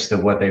 1/6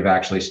 of what they've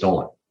actually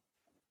stolen.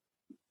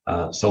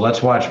 So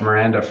let's watch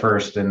Miranda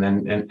first, and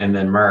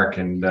then Mark,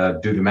 and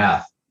do the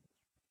math.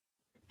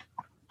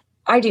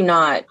 I do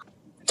not.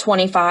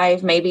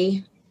 25,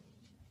 maybe.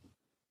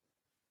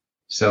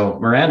 So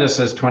Miranda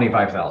says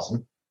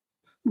 25,000.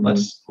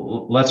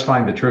 Mm-hmm. Let's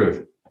find the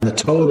truth. The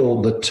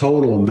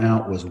total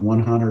amount was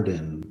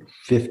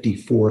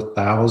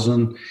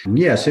 154,000.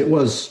 Yes, it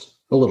was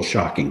a little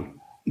shocking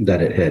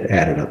that it had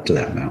added up to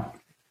that amount,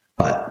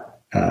 but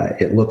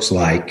it looks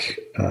like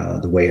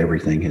the way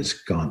everything has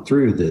gone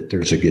through, that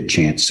there's a good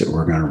chance that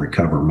we're going to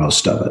recover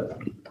most of it.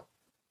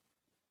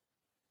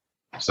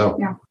 So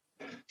yeah.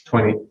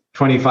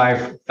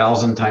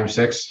 25,000 times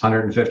 6,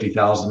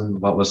 150,000.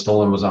 What was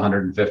stolen was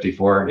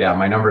 154. Yeah,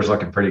 my number's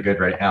looking pretty good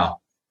right now.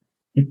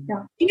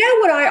 Yeah. You know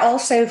what I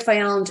also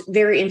found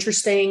very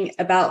interesting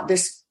about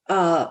this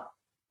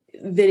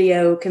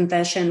video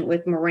confession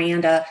with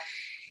Miranda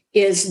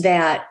is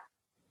that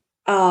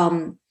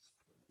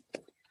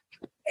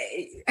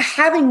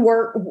having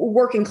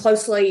working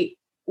closely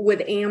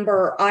with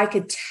Amber, I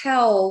could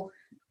tell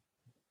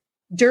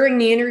during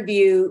the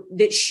interview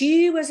that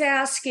she was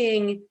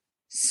asking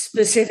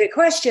specific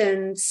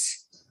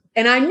questions,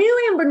 and I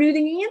knew Amber knew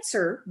the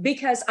answer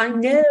because I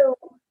know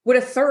what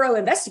a thorough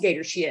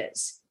investigator she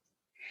is.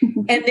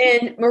 And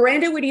then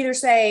Miranda would either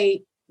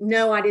say,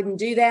 no, I didn't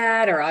do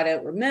that, or I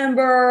don't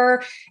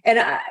remember. And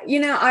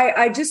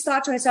I just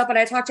thought to myself, and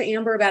I talked to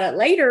Amber about it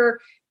later,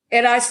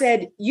 and I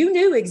said, you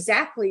knew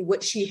exactly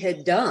what she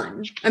had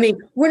done. I mean,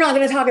 we're not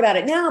going to talk about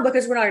it now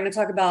because we're not going to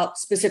talk about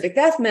specific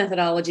theft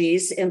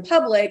methodologies in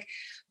public.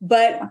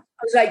 But I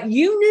was like,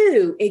 you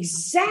knew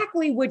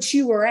exactly what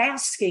you were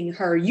asking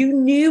her. You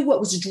knew what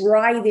was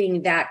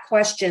driving that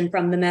question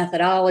from the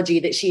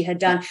methodology that she had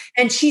done.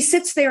 And she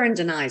sits there and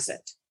denies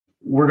it.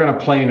 We're going to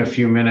play in a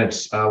few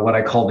minutes what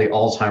I call the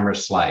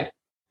Alzheimer's slide.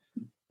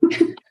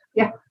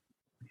 Yeah.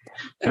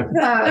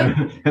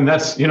 And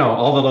that's,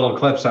 all the little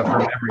clips of her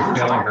memory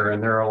failing her,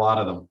 and there are a lot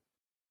of them.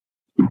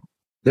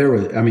 There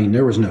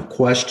was no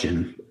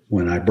question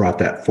when I brought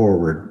that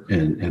forward,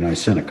 and I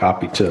sent a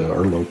copy to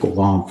our local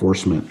law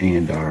enforcement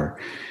and our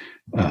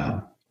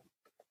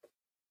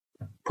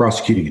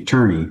prosecuting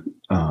attorney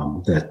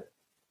that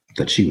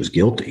she was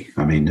guilty.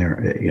 I mean,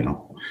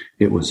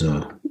 it was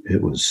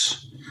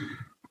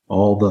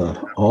all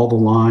the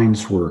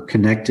lines were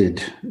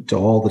connected to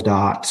all the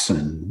dots,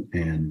 and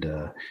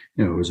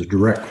it was a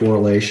direct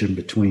correlation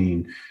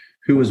between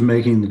who was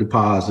making the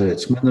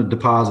deposits, when the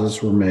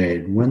deposits were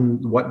made,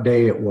 what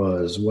day it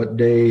was, what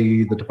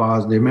day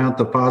the amount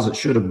the deposit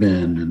should have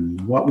been,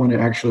 and when it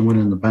actually went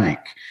in the bank.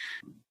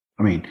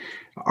 I mean,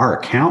 our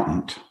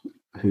accountant,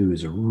 who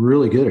is a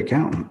really good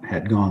accountant,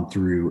 had gone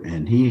through,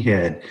 and he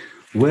had,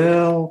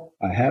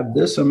 I have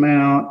this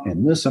amount,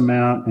 and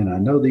I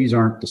know these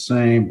aren't the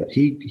same, but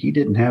he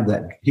didn't have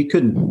that. He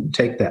couldn't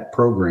take that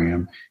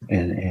program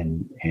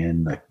and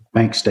the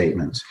bank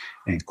statements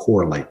and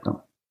correlate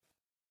them.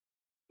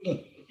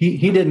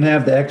 He didn't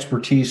have the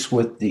expertise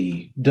with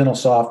the dental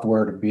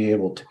software to be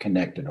able to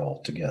connect it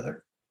all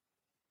together.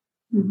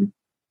 Mm-hmm.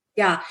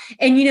 Yeah.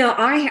 And,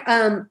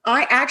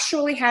 I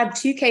actually have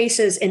 2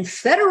 cases in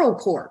federal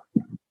court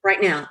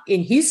right now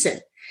in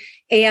Houston.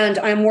 And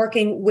I'm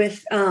working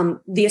with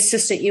the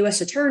assistant U.S.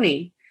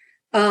 attorney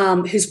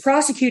who's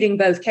prosecuting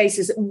both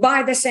cases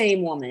by the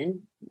same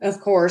woman,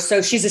 of course.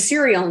 So she's a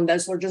serial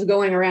embezzler just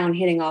going around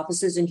hitting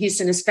offices in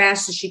Houston as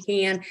fast as she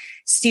can,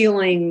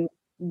 stealing.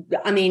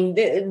 I mean,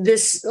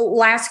 this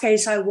last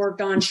case I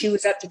worked on, she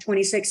was up to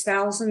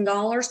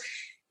 $26,000.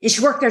 And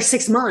she worked there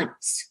 6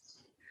 months.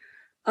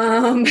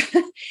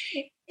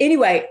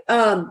 Anyway,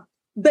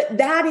 but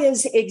that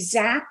is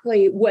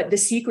exactly what the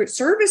Secret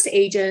Service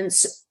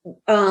agents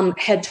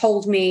had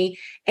told me,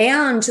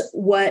 and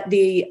what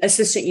the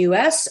assistant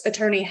U.S.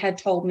 attorney had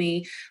told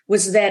me,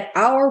 was that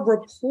our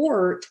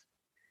report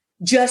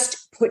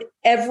just put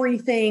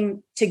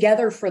everything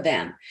together for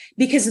them,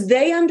 because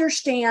they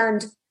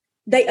understand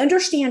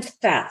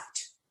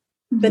theft,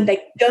 but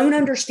they don't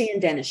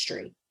understand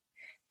dentistry.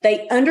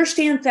 They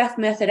understand theft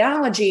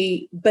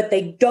methodology, but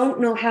they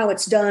don't know how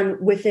it's done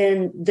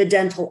within the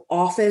dental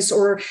office,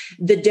 or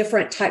the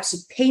different types of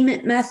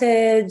payment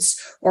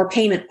methods or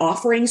payment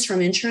offerings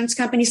from insurance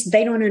companies.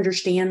 They don't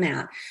understand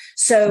that.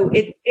 So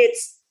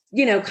it's,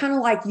 kind of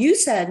like you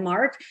said,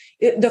 Mark,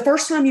 the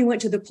first time you went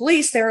to the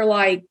police, they're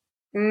like,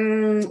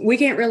 we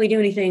can't really do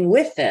anything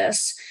with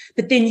this.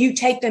 But then you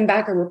take them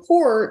back a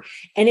report,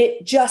 and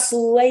it just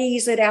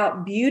lays it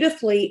out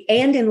beautifully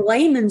and in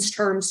layman's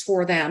terms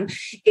for them,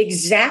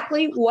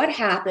 exactly what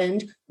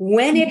happened,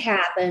 when it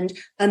happened,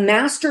 a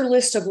master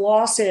list of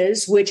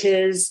losses, which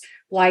is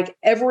like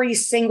every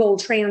single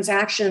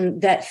transaction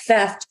that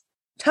theft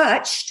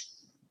touched,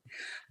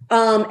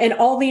 and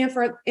all the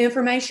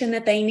information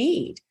that they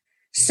need.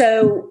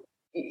 So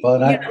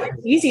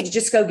it's easy to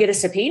just go get a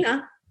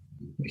subpoena.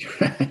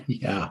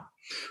 Yeah.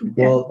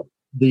 Well,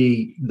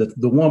 the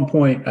one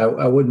point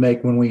I would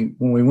make, when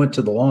we went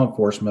to the law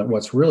enforcement,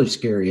 what's really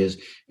scary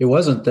is it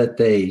wasn't that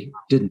they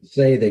didn't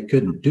say they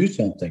couldn't do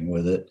something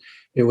with it.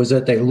 It was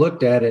that they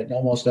looked at it and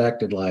almost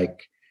acted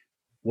like,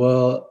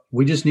 well,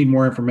 we just need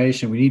more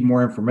information. We need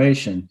more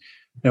information.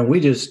 And we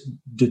just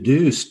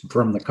deduced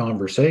from the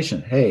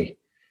conversation, hey,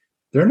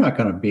 they're not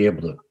going to be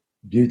able to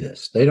do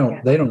this. They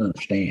don't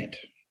understand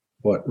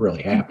what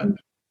really happened.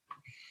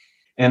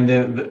 And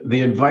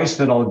the advice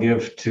that I'll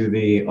give to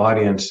the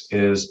audience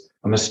is,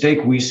 a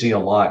mistake we see a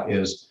lot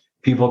is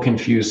people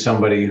confuse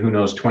somebody who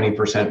knows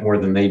 20% more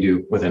than they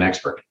do with an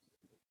expert.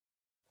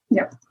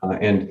 Yep.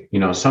 And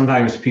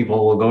sometimes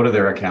people will go to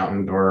their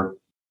accountant, or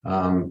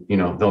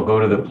they'll go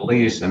to the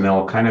police, and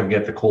they'll kind of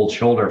get the cold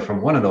shoulder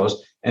from one of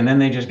those, and then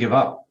they just give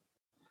up.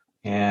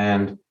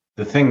 And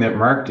the thing that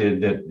Mark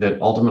did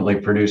that ultimately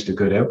produced a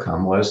good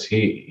outcome was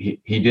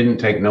he didn't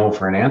take no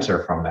for an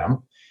answer from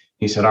them.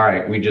 He said, all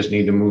right, we just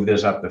need to move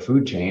this up the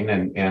food chain.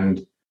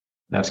 And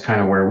that's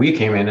kind of where we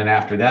came in. And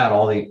after that,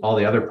 all the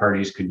other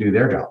parties could do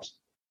their jobs.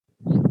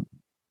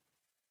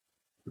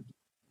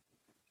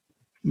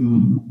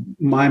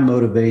 My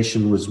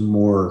motivation was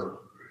more,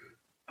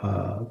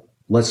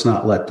 let's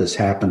not let this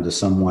happen to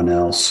someone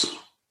else.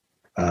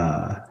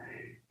 And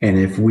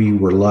if we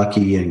were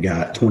lucky and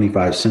got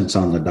 25 cents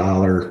on the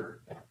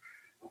dollar,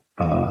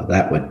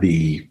 that would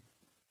be,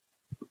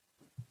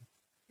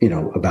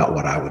 about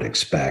what I would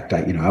expect.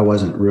 I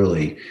wasn't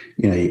really,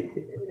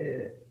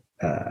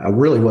 I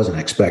really wasn't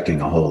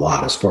expecting a whole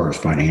lot as far as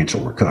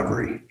financial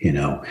recovery,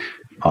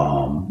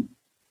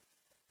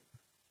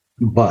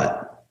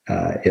 but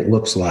it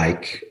looks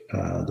like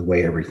the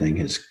way everything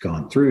has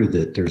gone through,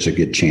 that there's a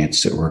good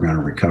chance that we're going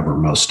to recover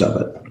most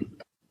of it.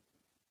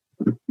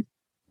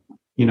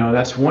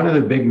 That's one of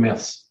the big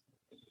myths.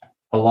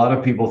 A lot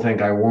of people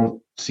think I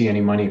won't see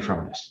any money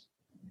from this.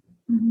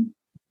 Mm-hmm.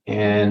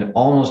 And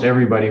almost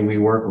everybody we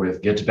work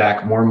with gets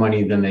back more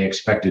money than they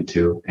expected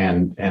to.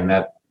 And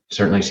that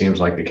certainly seems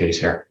like the case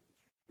here.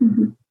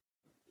 Mm-hmm.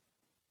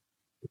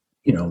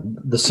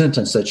 The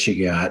sentence that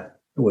she got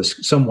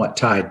was somewhat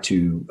tied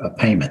to a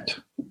payment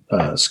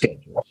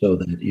schedule, so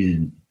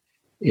that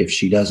if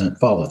she doesn't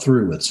follow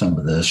through with some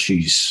of this,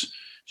 she's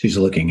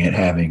looking at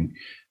having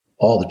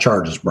all the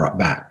charges brought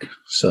back.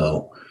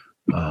 So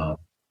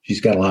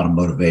she's got a lot of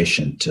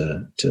motivation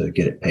to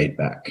get it paid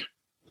back.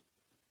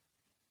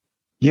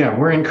 Yeah,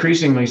 we're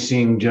increasingly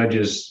seeing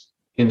judges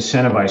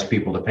incentivize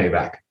people to pay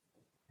back.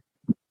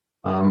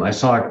 I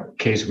saw a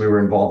case we were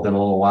involved in a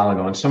little while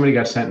ago, and somebody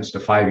got sentenced to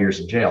 5 years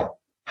in jail.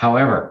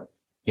 However,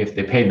 if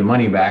they paid the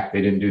money back,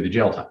 they didn't do the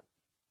jail time.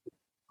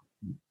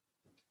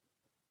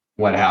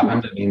 What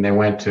happened? They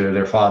went to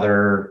their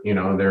father,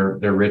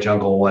 their rich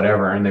uncle,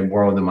 whatever, and they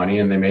borrowed the money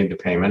and they made the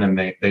payment, and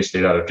they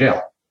stayed out of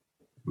jail.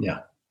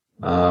 Yeah.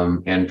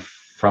 And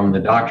from the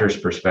doctor's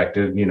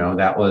perspective,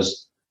 that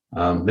was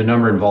the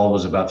number involved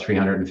was about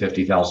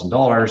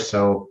 $350,000.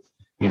 So,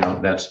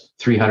 that's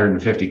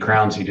 350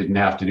 crowns he didn't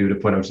have to do to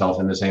put himself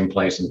in the same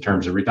place in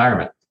terms of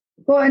retirement.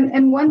 Well,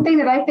 and one thing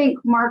that I think,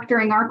 Mark,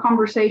 during our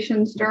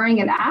conversations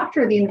during and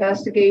after the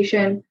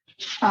investigation,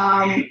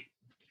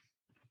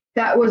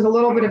 that was a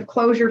little bit of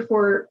closure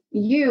for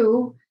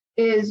you,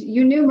 is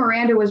you knew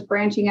Miranda was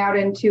branching out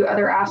into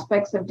other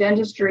aspects of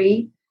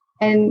dentistry.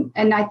 And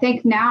I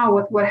think now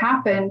with what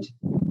happened,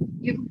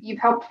 you've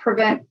helped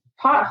prevent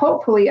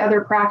hopefully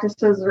other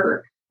practices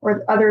or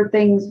other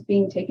things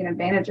being taken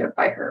advantage of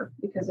by her,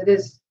 because it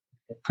is.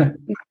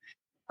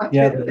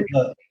 Yeah,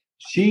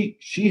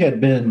 she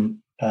had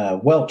been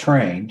well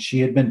trained. She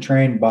had been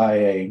trained by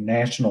a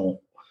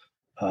national.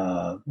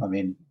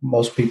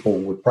 Most people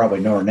would probably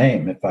know her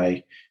name if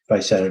I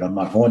said it. I'm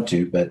not going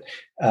to, but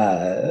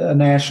a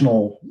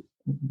national,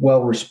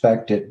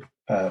 well-respected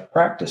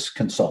practice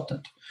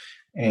consultant.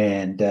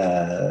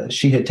 And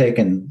she had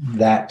taken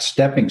that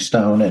stepping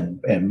stone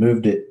and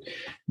moved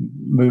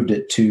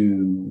it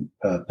to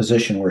a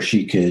position where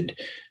she could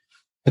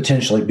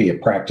potentially be a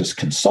practice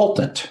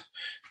consultant.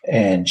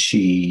 And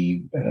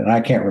I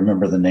can't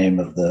remember the name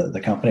of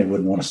the company,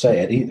 wouldn't want to say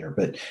it either,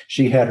 but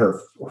she had her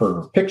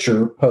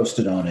picture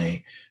posted on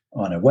a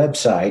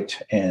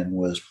website and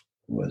was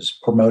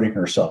promoting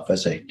herself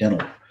as a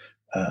dental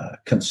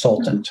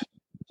consultant.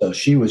 So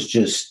she was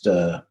just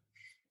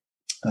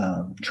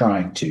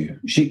trying to.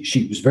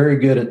 She was very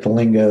good at the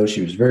lingo.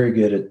 She was very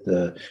good at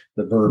the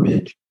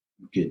verbiage.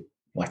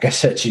 Like I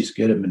said, she's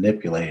good at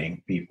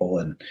manipulating people,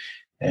 and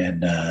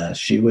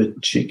she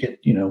could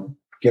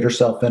get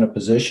herself in a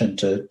position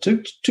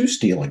to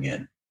steal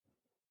again.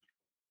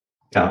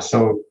 Yeah.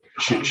 So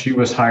she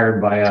was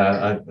hired by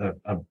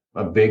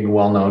a big,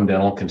 well-known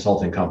dental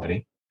consulting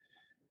company.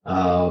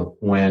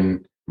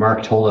 When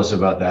Mark told us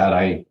about that,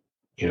 I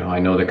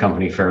know the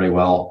company fairly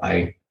well.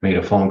 I made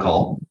a phone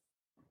call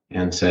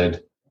and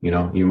said,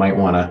 you might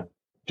want to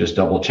just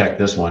double check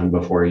this one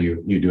before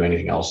you do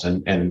anything else.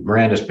 And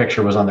Miranda's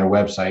picture was on their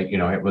website.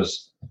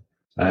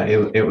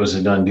 It was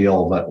a done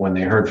deal. But when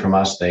they heard from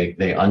us,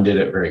 they undid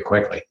it very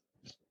quickly.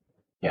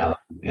 Yeah,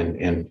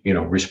 and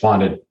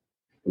responded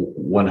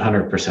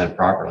 100%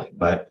 properly.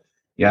 But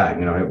yeah,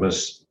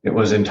 it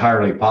was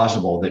entirely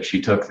possible that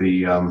she took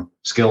the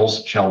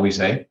skills, shall we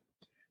say,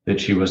 that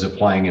she was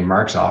applying in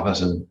Mark's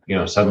office, and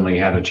suddenly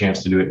had a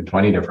chance to do it in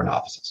 20 different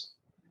offices.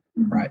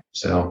 Right.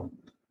 So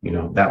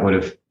that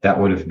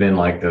would have been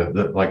like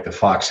the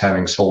fox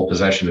having sole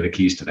possession of the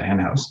keys to the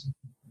henhouse.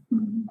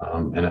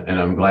 And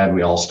I'm glad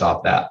we all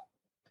stopped that.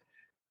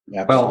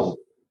 Absolutely. Well,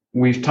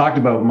 we've talked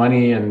about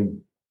money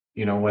and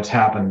what's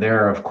happened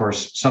there. Of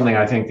course, something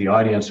I think the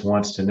audience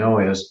wants to know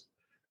is,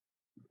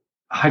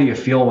 how do you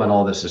feel when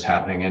all this is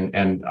happening?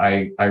 And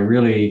I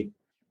really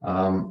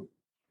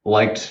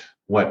liked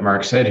what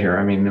Mark said here.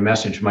 I mean, the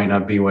message might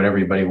not be what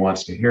everybody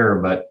wants to hear,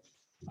 but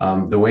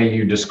the way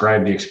you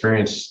described the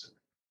experience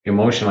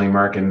emotionally,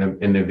 Mark, in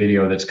the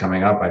video that's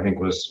coming up, I think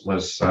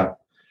was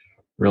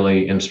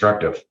really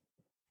instructive.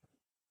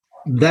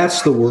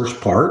 That's the worst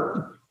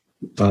part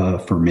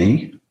for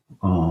me.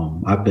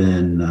 I've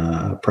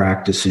been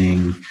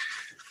practicing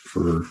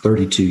for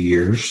 32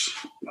 years.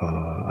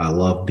 I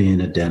love being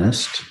a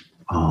dentist.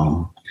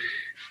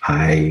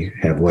 I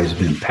have always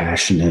been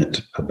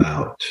passionate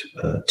about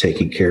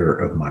taking care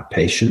of my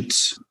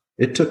patients.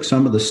 It took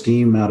some of the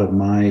steam out of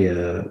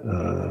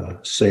my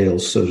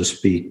sales, so to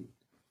speak,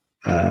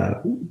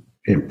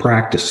 in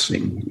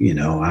practicing.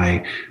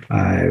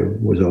 I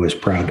was always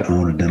proud to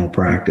own a dental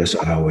practice.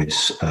 I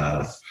always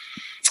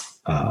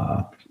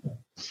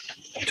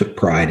took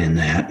pride in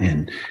that,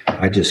 and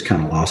I just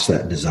kind of lost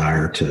that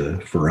desire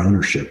for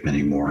ownership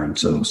anymore. And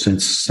so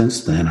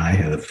since then, I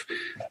have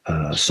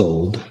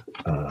sold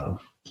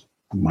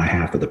my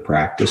half of the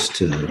practice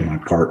to my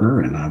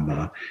partner, and I'm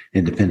an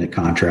independent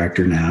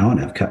contractor now, and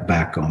I've cut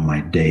back on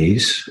my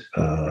days.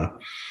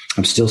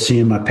 I'm still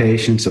seeing my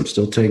patients. I'm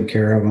still taking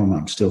care of them.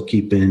 I'm still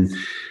keeping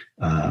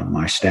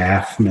my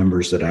staff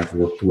members that I've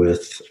worked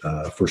with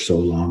for so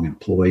long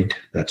employed.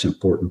 That's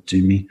important to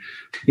me.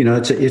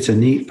 It's a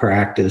neat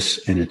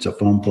practice, and it's a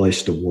fun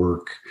place to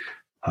work.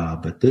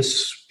 But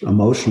this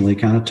emotionally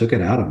kind of took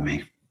it out of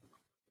me.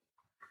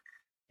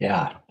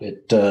 Yeah,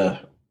 it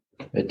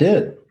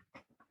did.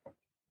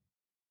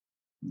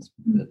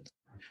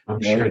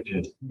 I'm sure it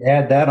did.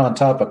 Add that on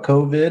top of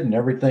COVID and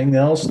everything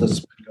else that's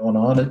been going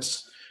on.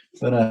 It's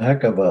been a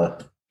heck of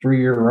a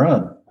 3-year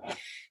run.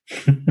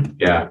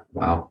 Yeah.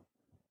 Wow.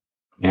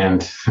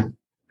 And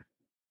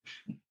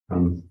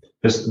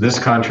this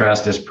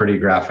contrast is pretty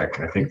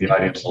graphic. I think the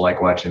audience will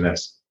like watching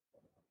this.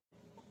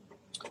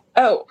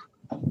 Oh,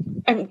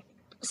 I'm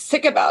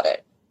sick about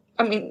it.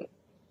 I mean,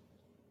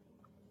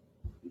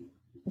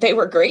 they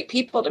were great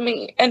people to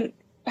me and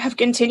have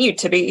continued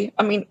to be.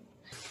 I mean,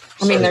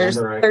 there's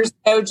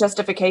no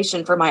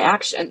justification for my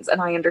actions, and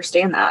I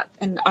understand that.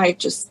 And I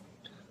just.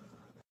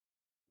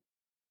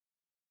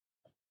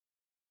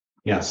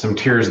 Yeah, some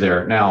tears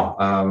there. Now,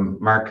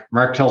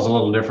 Mark tells a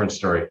little different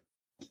story.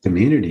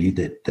 Community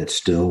that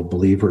still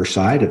believe her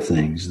side of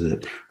things,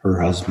 that her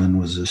husband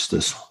was just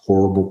this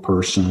horrible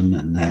person,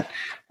 and that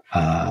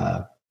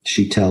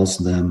she tells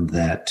them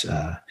that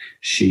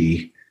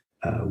she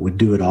would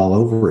do it all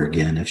over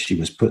again if she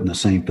was put in the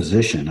same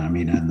position. I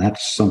mean, and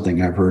that's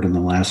something I've heard in the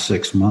last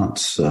 6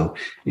 months. So,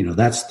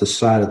 that's the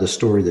side of the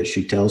story that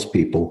she tells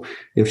people.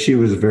 If she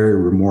was very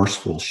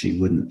remorseful, she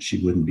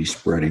wouldn't be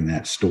spreading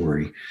that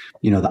story.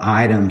 The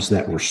items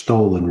that were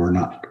stolen were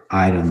not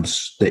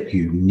items that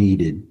you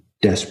needed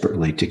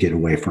desperately to get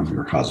away from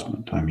your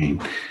husband. I mean,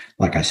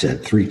 like I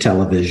said, 3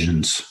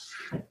 televisions,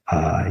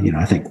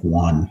 I think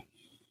 1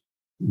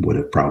 would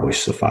have probably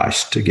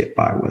sufficed to get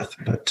by with,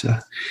 but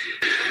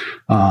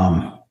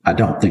I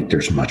don't think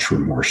there's much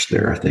remorse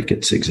there. I think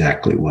it's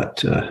exactly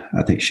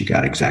I think she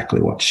got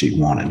exactly what she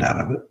wanted out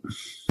of it.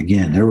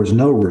 Again, there was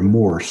no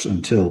remorse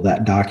until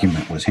that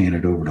document was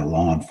handed over to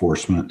law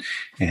enforcement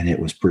and it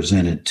was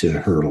presented to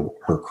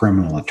her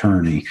criminal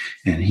attorney.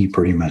 And he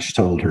pretty much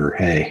told her,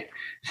 hey,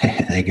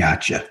 they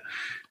got you.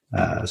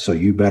 So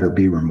you better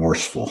be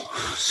remorseful.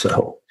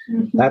 So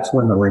that's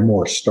when the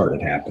remorse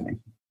started happening.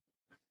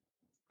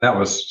 That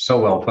was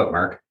so well put,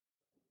 Mark.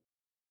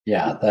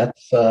 Yeah,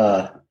 that's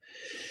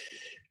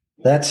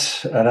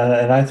and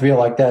I feel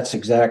like that's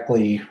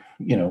exactly,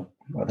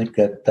 I think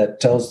that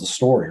tells the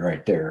story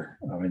right there.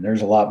 I mean,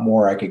 there's a lot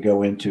more I could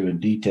go into in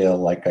detail.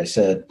 Like I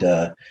said,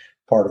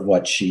 part of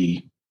what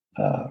she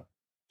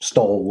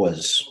stole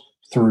was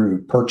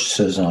through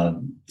purchases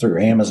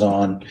through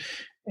Amazon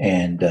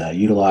and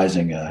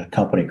utilizing a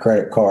company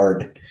credit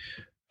card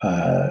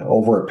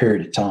over a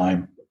period of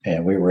time.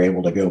 And we were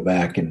able to go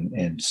back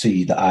and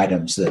see the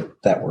items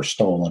that were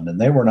stolen, and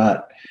they were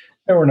not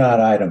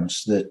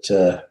items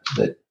that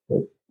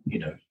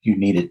you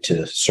needed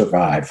to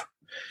survive.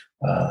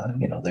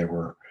 They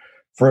were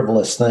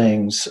frivolous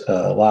things.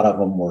 A lot of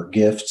them were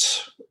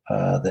gifts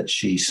that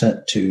she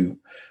sent to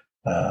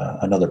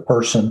another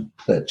person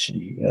that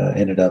she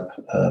ended up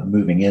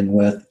moving in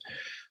with.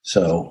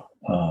 So,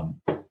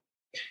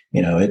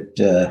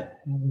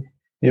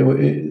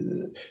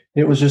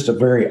 it was just a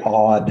very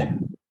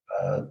odd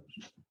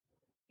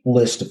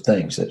list of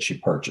things that she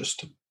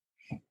purchased.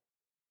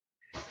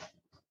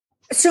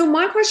 So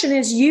my question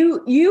is,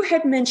 you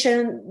had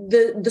mentioned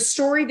the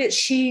story that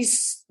she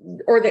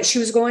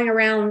was going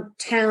around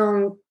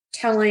town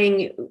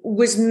telling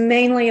was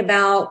mainly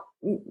about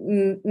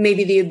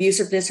maybe the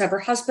abusiveness of her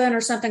husband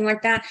or something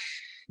like that.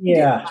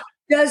 Yeah.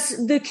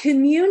 Does the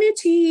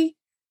community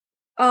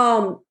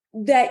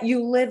that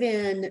you live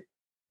in,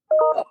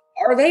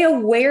 are they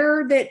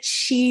aware that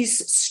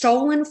she's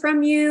stolen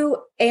from you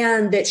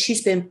and that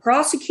she's been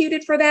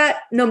prosecuted for that?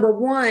 Number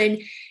one.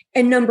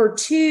 And number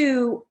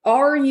two,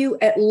 are you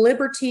at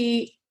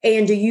liberty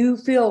and do you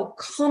feel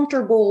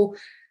comfortable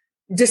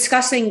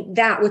discussing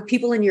that with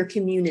people in your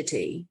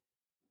community?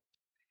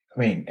 I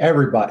mean,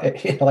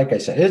 everybody, like I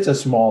said, it's a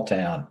small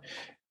town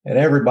and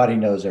everybody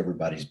knows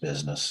everybody's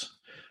business.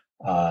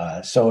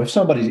 So if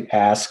somebody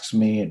asks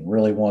me and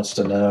really wants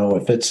to know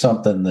if it's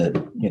something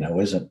that,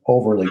 isn't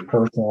overly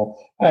personal,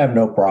 I have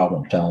no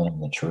problem telling them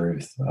the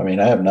truth. I mean,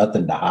 I have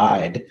nothing to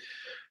hide.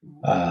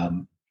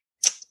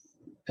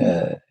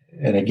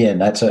 And again,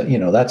 that's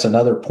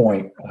another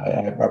point.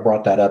 I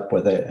brought that up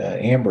with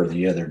Amber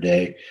the other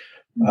day.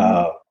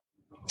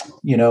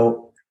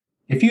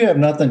 If you have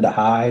nothing to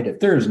hide, if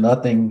there's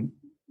nothing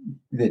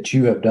that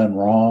you have done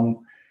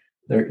wrong,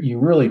 you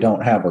really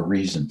don't have a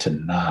reason to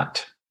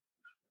not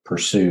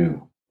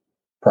pursue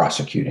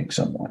prosecuting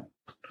someone.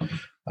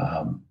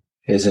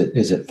 Is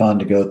it fun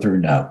to go through?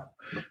 No,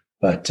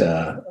 but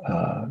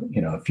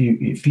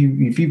if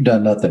you've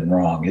done nothing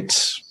wrong,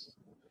 it's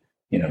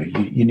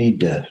you need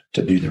to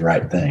do the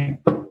right thing.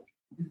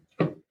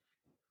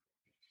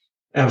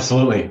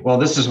 Absolutely. Well,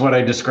 this is what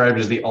I described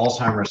as the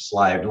Alzheimer's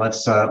slide.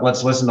 Let's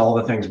listen to all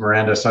the things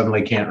Miranda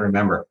suddenly can't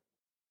remember.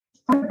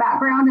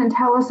 Background and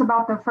tell us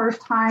about the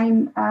first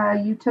time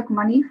you took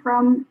money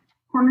from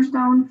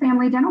Cornerstone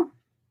Family Dental.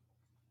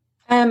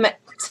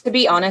 To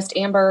be honest,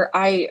 Amber,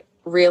 I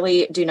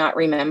really do not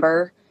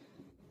remember.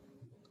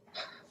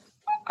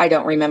 I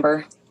don't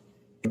remember.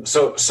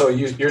 So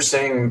you're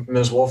saying,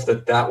 Ms. Wolf,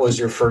 that was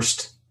your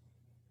first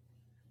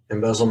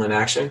embezzlement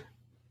action?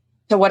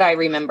 To what I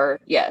remember,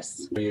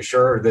 yes. Are you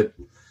sure that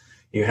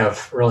you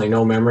have really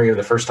no memory of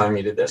the first time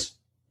you did this?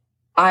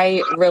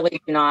 I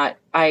really do not.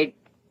 I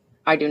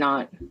do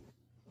not.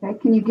 Okay.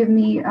 Can you give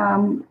me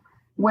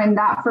when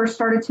that first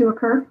started to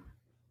occur?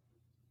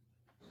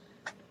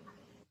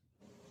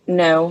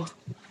 No.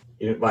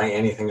 You didn't buy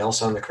anything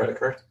else on the credit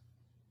card?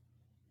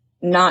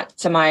 Not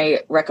to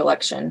my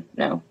recollection,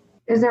 no.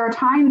 Is there a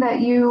time that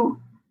you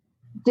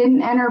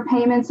didn't enter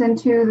payments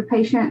into the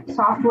patient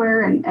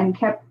software and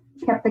kept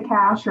the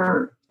cash?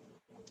 Or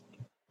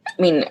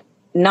I mean,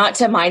 not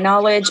to my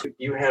knowledge.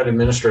 You had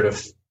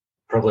administrative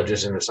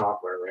privileges in the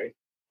software, right?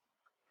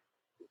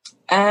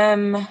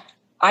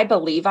 I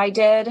believe I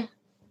did.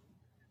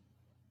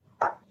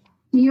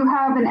 Do you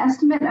have an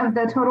estimate of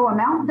the total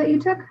amount that you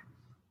took?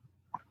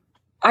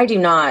 I do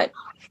not.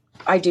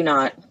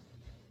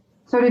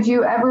 So did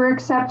you ever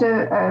accept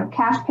a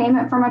cash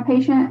payment from a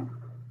patient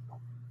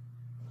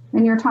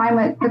in your time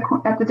at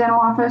the dental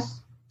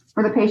office,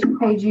 where the patient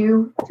paid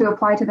you to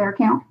apply to their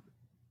account?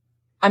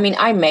 I mean,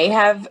 I may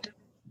have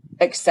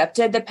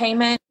accepted the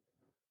payment.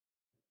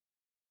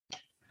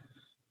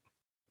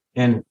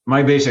 And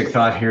my basic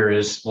thought here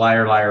is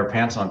liar, liar,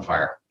 pants on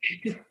fire.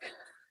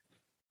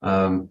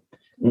 One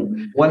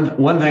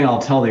thing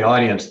I'll tell the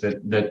audience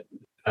that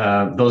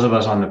those of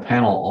us on the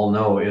panel all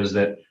know is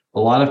that a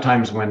lot of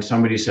times when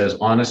somebody says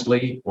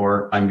honestly,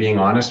 or I'm being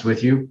honest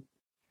with you,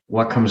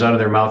 what comes out of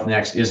their mouth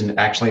next isn't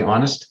actually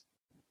honest.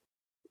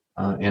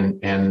 And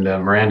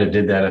Miranda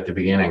did that at the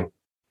beginning.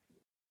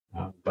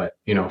 But,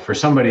 for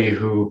somebody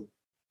who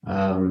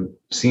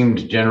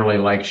seemed generally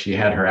like she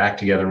had her act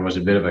together and was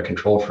a bit of a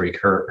control freak,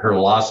 her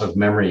loss of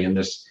memory in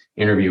this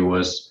interview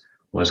was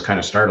kind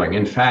of startling.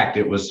 In fact,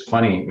 it was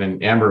funny,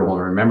 and Amber will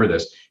remember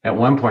this. At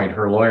one point,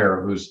 her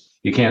lawyer,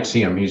 you can't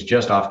see him, he's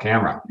just off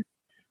camera.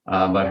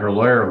 But her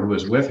lawyer, who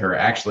was with her,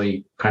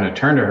 actually kind of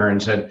turned to her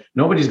and said,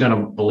 nobody's going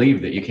to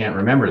believe that you can't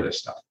remember this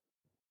stuff.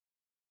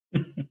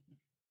 And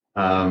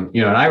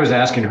I was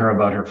asking her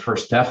about her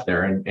first theft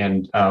there,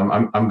 and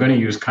I'm going to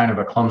use kind of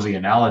a clumsy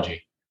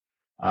analogy.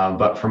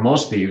 But for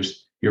most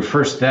thieves, your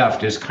first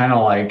theft is kind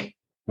of like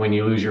when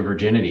you lose your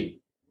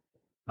virginity.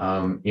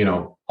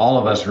 All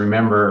of us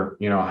remember,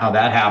 how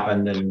that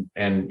happened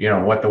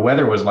and what the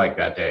weather was like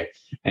that day.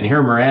 And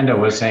here Miranda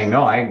was saying,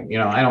 no, I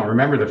don't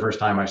remember the first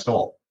time I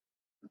stole.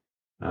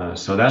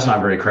 So that's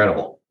not very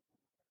credible.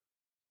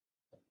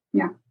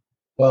 Yeah.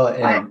 Well,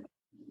 and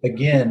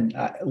again,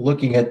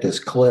 looking at this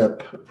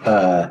clip,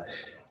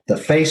 the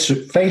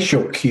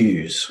facial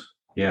cues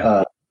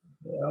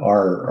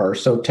are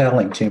so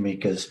telling to me,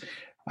 because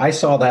I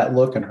saw that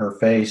look in her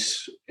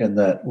face and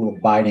that little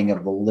biting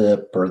of the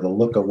lip, or the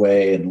look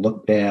away and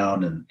look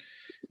down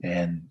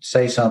and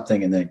say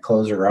something and then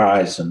close her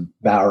eyes and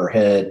bow her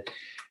head,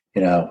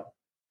 and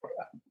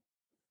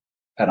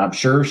I'm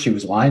sure she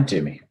was lying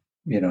to me.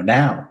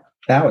 Now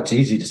it's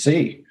easy to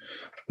see,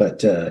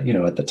 but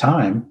at the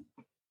time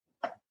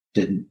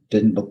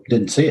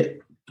didn't see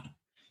it.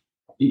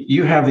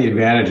 You have the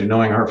advantage of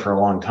knowing her for a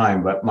long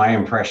time, but my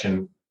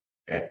impression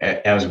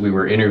as we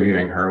were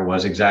interviewing her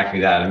was exactly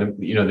that. And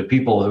the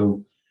people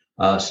who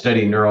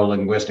study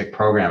neuro-linguistic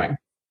programming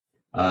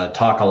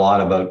talk a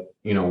lot about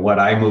what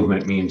eye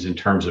movement means in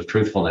terms of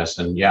truthfulness.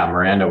 And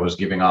Miranda was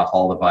giving off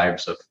all the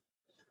vibes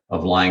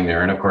of lying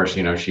there. And of course,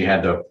 she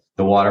had the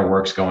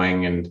waterworks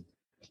going, and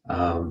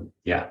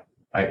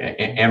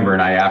Amber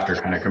and I after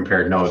kind of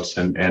compared notes,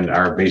 and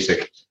our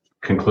basic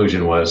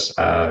conclusion was,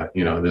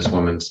 this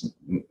woman's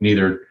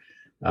neither,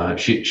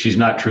 she's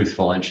not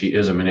truthful, and she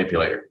is a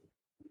manipulator.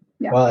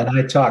 Yeah. Well, and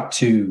I talked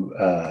to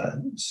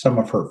some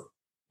of her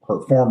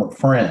former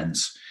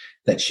friends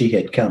that she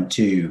had come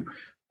to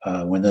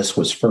when this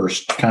was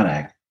first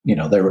kind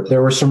of,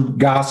 there was some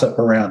gossip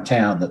around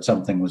town that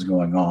something was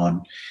going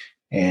on,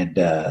 and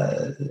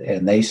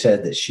they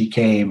said that she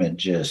came and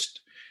just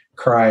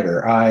cried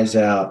her eyes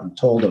out and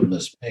told them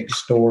this big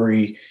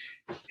story.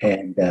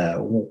 And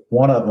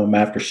one of them,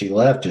 after she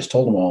left, just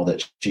told them all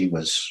that she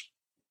was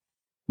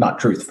not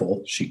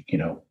truthful. She,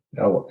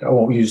 I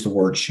won't use the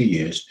word she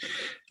used.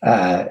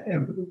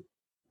 And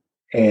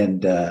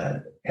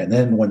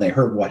then when they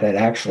heard what had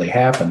actually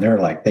happened, they're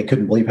like, they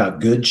couldn't believe how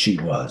good she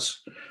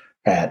was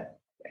at,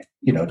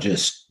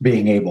 just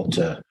being able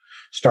to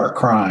start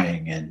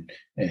crying and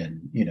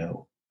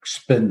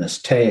spin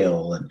this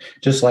tale. And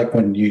just like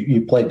when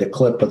you played the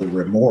clip of the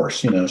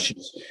remorse,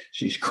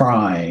 she's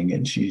crying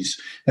and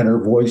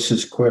her voice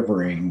is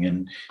quivering.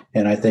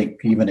 And I think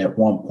even at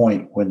one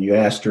point when you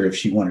asked her if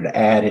she wanted to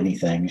add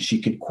anything,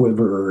 she could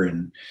quiver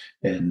and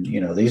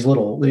these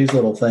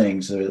little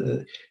things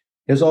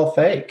is all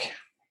fake.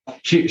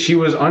 She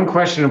was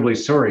unquestionably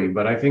sorry,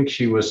 but I think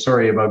she was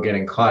sorry about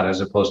getting caught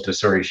as opposed to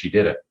sorry she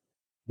did it.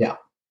 Yeah.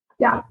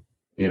 Yeah.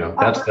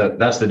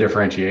 That's the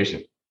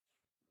differentiation.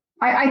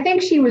 I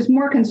think she was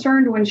more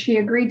concerned when she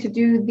agreed to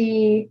do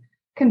the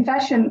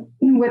confession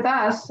with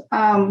us.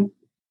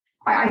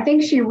 I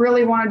think she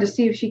really wanted to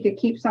see if she could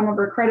keep some of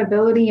her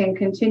credibility and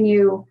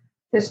continue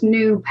this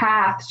new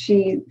path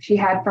she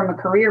had from a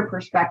career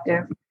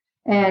perspective.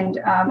 And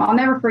I'll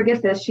never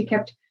forget this. She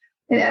kept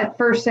at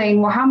first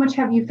saying, well, how much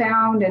have you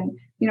found? And,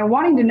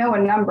 wanting to know a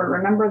number.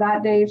 Remember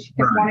that, Dave? She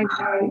kept wanting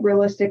to know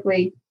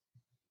realistically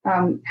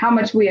how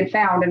much we had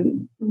found,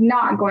 and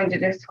not going to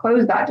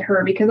disclose that to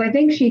her, because I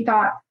think she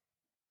thought,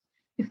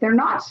 if they're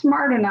not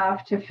smart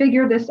enough to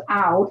figure this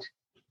out,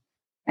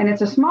 and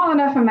it's a small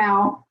enough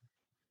amount,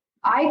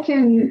 I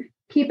can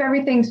keep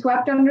everything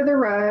swept under the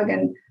rug,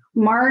 and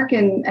Mark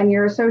and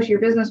your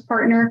associate business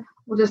partner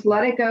will just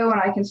let it go,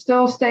 and I can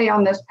still stay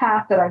on this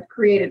path that I've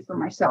created for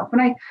myself.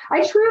 And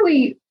I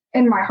truly,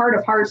 in my heart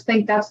of hearts,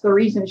 think that's the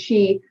reason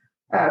she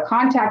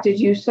contacted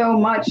you so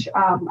much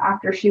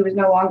after she was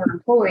no longer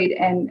employed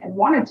and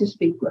wanted to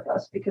speak with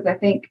us, because I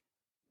think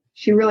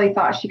she really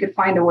thought she could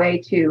find a way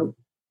to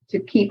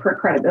keep her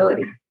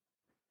credibility.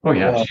 Oh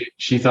yeah,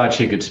 she thought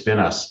she could spin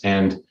us.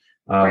 And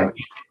Right.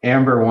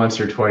 Amber once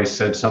or twice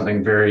said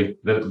something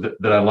that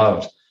I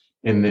loved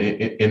in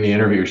the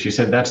interview. She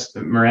said,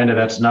 Miranda,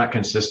 that's not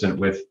consistent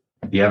with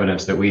the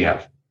evidence that we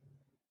have.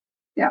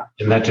 Yeah.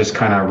 And that just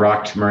kind of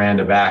rocked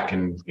Miranda back.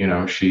 And,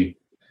 she,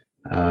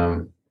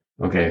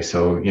 okay,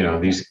 so,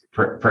 these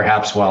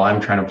perhaps while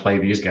I'm trying to play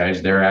these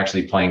guys, they're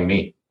actually playing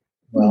me.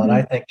 Well, and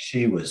I think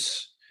she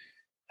was,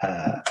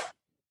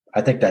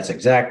 I think that's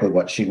exactly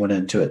what she went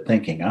into it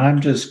thinking.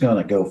 I'm just going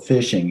to go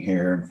fishing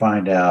here and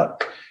find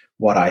out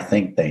what I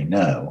think they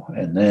know.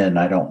 And then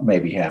I don't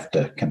maybe have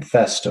to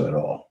confess to it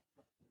all.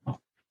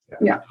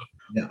 Yeah.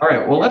 All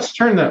right. Well, let's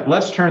turn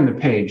the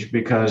page,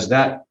 because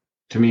that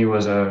to me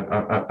was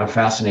a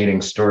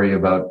fascinating story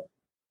about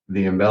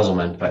the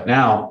embezzlement. But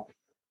now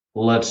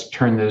let's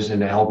turn this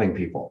into helping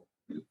people.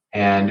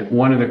 And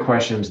one of the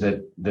questions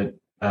that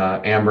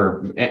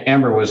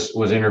Amber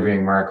was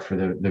interviewing Mark for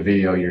the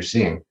video you're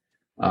seeing.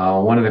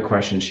 One of the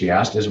questions she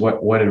asked is,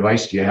 what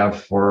advice do you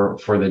have for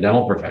the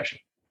dental profession?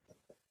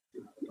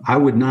 I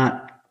would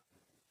not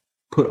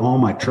put all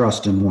my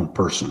trust in one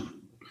person,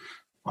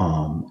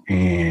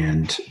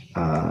 and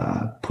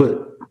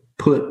put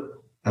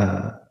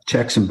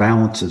checks and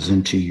balances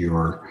into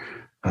your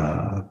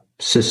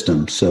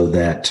system so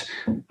that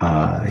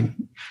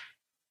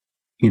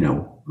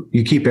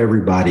you keep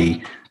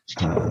everybody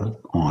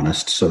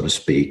honest, so to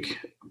speak.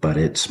 But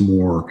it's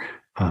more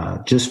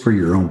just for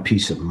your own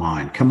peace of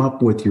mind. Come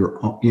up with your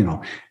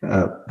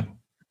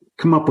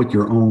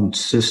own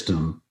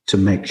system to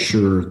make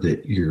sure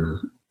that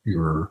your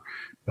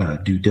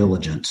due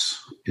diligence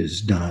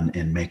is done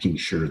in making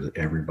sure that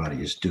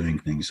everybody is doing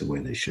things the way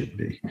they should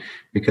be.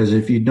 Because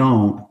if you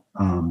don't,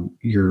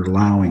 you're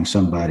allowing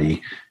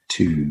somebody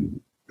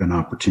an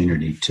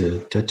opportunity to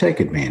take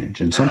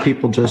advantage. And some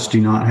people just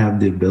do not have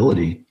the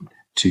ability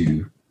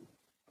to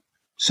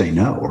say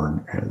no,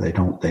 or they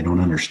don't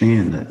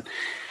understand that.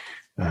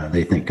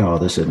 They think, oh,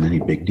 this isn't any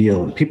big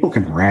deal. And people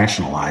can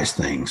rationalize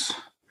things,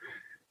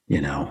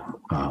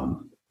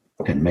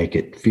 and make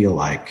it feel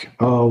like,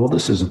 oh, well,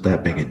 this isn't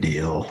that big a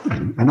deal.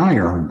 And I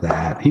earned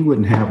that. He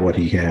wouldn't have what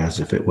he has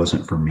if it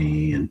wasn't for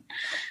me. And,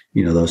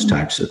 those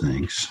types of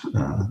things.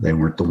 They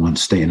weren't the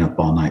ones staying up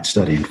all night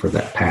studying for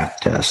that PATH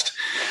test.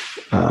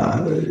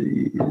 But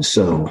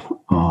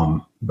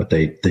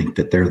they think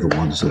that they're the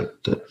ones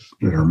that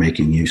are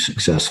making you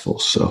successful.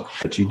 So,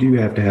 but you do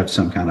have to have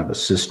some kind of a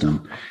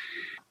system.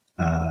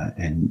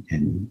 And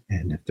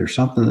if there's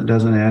something that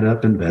doesn't add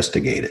up,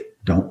 investigate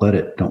it. Don't let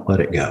it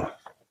go.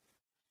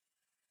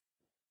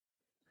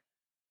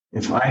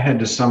 If I had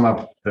to sum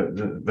up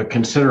the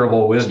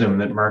considerable wisdom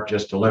that Mark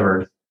just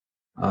delivered,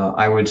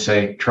 I would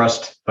say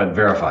trust but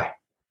verify.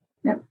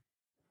 Yep.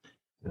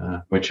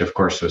 Which, of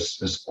course,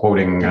 is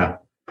quoting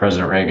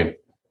President Reagan.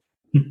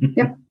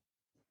 Yep.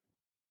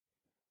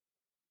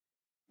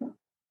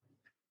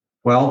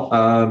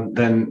 Well,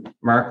 then,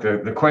 Mark,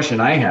 the question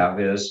I have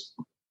is,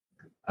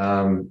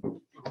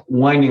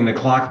 winding the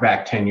clock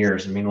back 10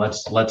 years. I mean,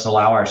 let's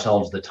allow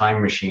ourselves the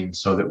time machine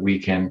so that we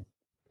can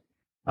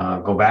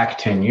go back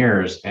 10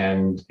 years.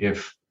 And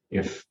if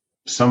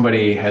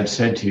somebody had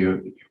said to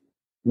you,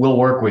 we'll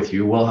work with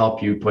you, we'll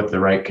help you put the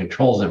right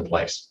controls in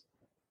place.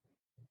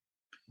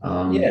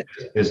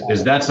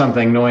 Is that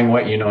something, knowing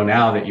what you know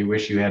now, that you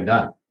wish you had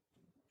done?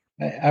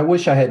 I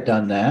wish I had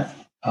done that.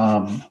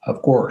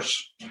 Of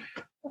course,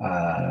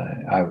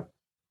 I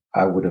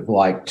would have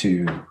liked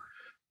to.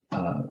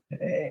 I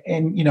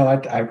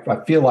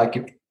feel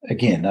like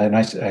again, and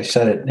I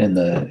said it in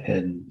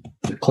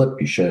the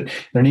clip you showed,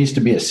 there needs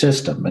to be a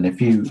system. And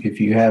if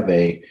you have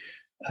a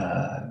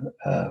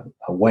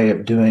way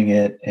of doing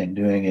it and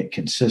doing it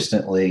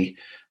consistently,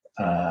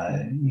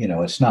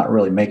 it's not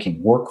really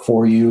making work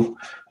for you.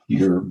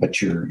 You're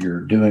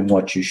doing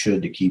what you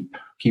should to keep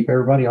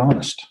everybody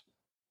honest.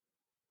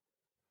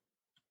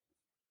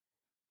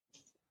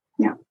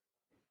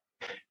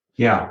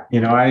 Yeah.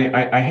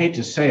 I hate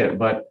to say it,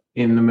 but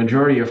in the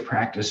majority of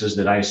practices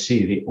that I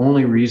see, the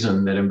only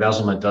reason that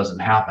embezzlement doesn't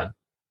happen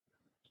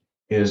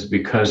is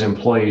because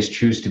employees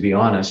choose to be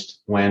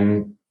honest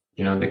when,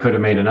 they could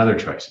have made another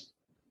choice.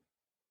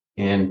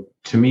 And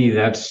to me,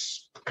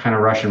 that's kind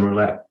of Russian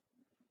roulette.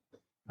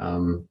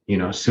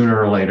 Sooner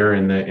or later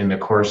in the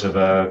course of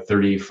a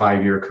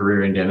 35-year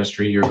career in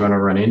dentistry, you're going to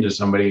run into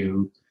somebody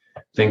who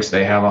thinks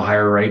they have a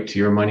higher right to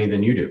your money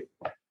than you do.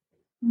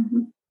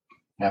 Mm-hmm.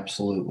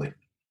 Absolutely.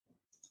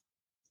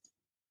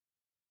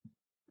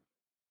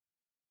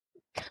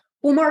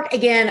 Well, Mark,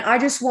 again, I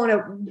just want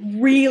to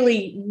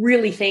really,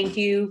 really thank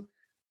you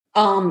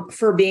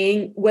for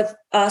being with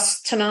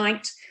us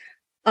tonight.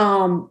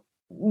 I've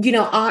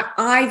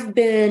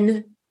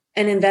been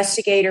an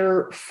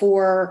investigator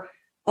for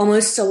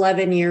almost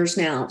 11 years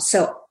now.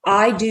 So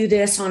I do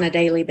this on a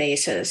daily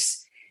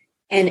basis.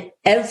 And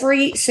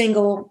every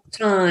single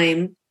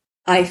time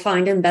I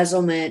find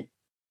embezzlement,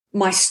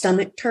 my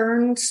stomach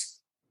turns.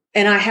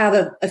 And I have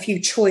a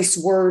few choice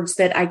words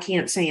that I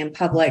can't say in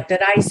public,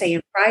 that I say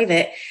in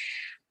private.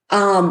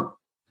 And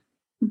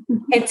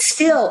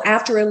still,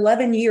 after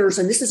 11 years,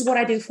 and this is what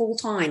I do full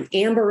time,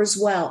 Amber as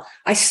well,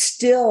 I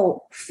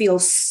still feel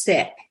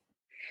sick.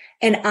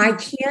 And I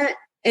can't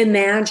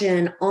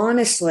imagine,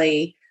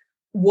 honestly,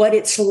 what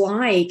it's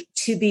like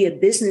to be a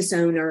business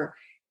owner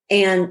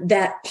and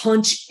that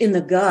punch in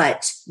the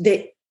gut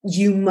that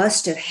you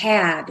must have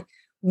had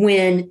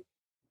when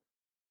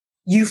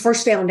you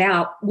first found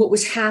out what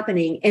was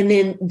happening, and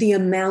then the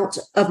amount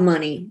of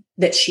money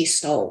that she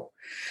stole.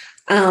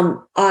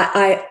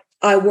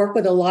 I work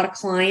with a lot of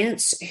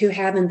clients who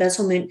have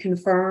embezzlement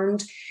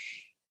confirmed,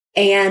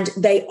 and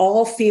they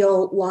all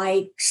feel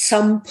like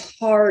some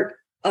part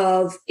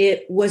of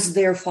it was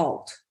their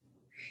fault.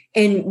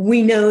 And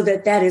we know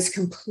that that is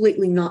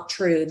completely not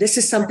true. This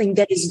is something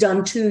that is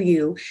done to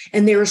you,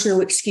 and there is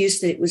no excuse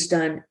that it was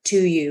done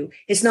to you.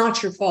 It's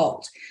not your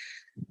fault.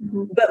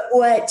 Mm-hmm. But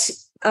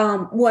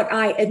what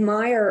I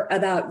admire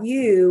about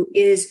you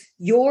is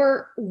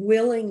your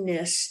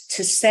willingness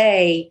to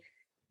say,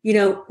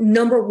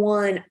 number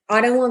one,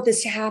 I don't want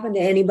this to happen to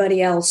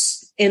anybody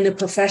else in the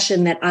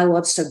profession that I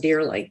love so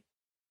dearly.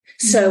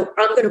 So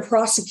I'm going to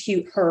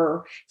prosecute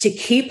her to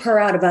keep her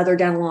out of other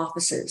dental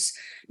offices.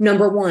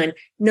 Number one.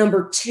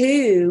 Number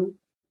two,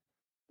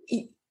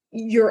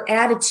 your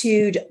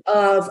attitude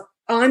of,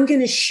 I'm going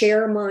to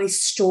share my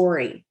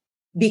story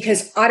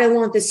because I don't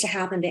want this to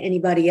happen to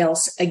anybody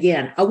else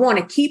again. I want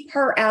to keep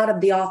her out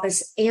of the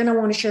office, and I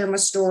want to share my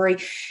story,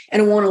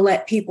 and I want to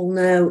let people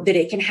know that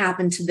it can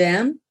happen to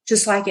them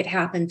just like it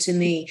happened to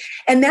me.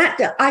 And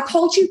that I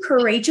called you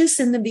courageous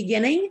in the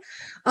beginning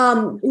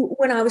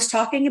when I was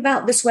talking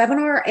about this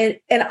webinar,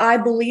 and I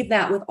believe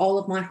that with all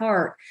of my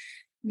heart.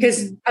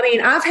 Because I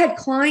mean, I've had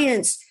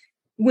clients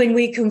when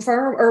I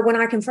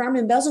confirm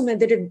embezzlement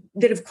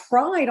that have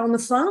cried on the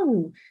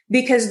phone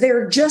because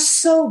they're just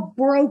so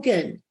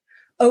broken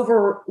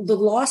over the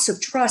loss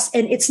of trust.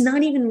 And it's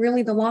not even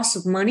really the loss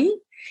of money.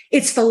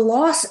 It's the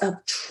loss of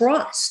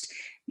trust.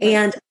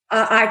 And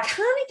I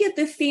kind of get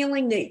the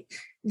feeling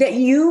that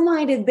you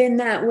might have been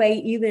that way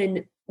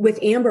even with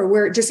Amber,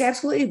 where it just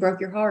absolutely broke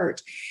your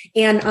heart.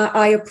 And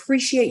I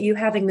appreciate you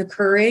having the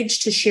courage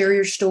to share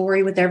your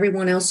story with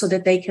everyone else so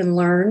that they can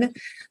learn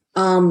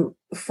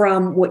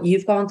from what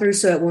you've gone through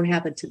so it won't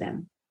happen to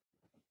them.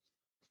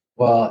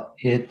 Well,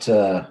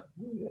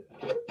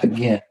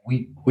 again,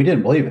 we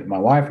didn't believe it. My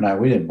wife and I,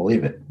 we didn't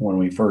believe it when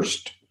we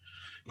first,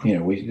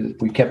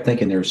 we kept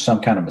thinking there was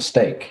some kind of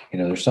mistake,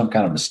 there's some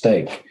kind of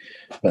mistake,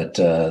 but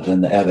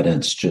then the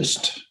evidence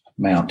just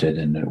mounted,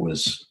 and it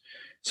was,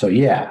 so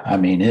yeah, I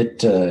mean,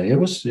 it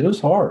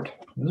was hard.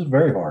 It was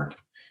very hard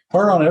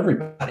on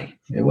everybody.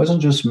 It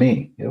wasn't just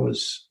me. It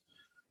was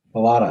a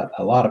lot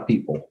of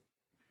people.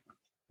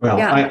 Well,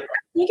 yeah, I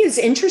think it's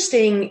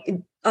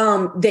interesting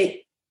that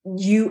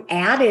you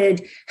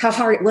added how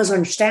hard it was on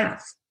your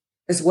staff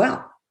as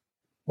well.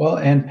 Well,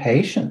 and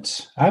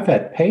patients. I've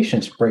had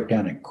patients break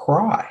down and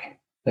cry.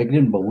 They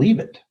didn't believe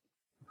it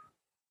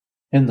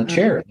in the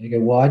chair. They go,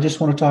 well, I just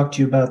want to talk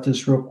to you about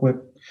this real quick.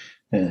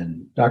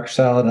 And Dr.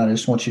 Salad, I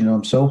just want you to know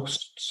I'm so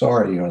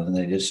sorry. And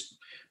they just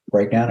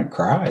break down and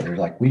cry. They're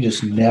like, we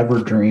just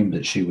never dreamed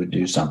that she would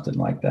do something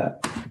like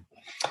that.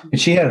 And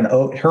she had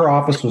her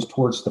office was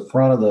towards the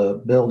front of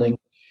the building,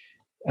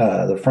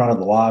 the front of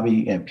the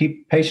lobby, and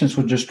patients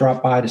would just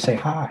drop by to say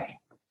hi.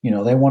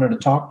 They wanted to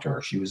talk to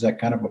her. She was that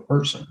kind of a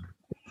person.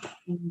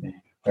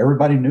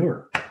 Everybody knew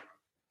her.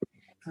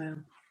 Wow.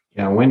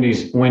 Yeah,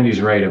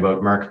 Wendy's right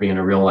about Mark being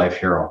a real life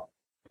hero,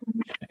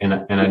 and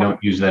I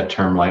don't use that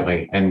term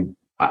lightly. And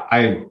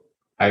I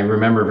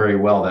remember very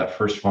well that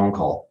first phone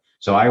call.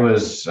 So I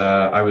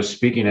was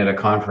speaking at a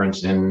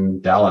conference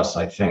in Dallas,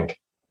 I think.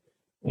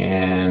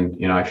 And,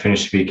 I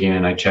finished speaking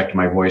and I checked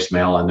my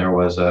voicemail, and there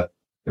was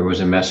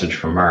a message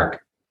from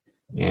Mark.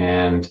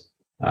 And,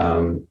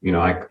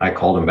 I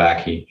called him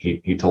back.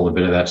 He told a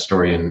bit of that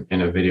story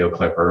in a video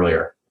clip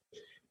earlier.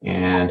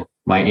 And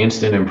my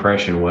instant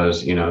impression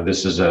was,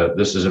 this is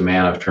a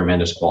man of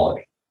tremendous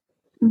quality.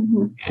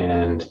 Mm-hmm.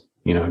 And,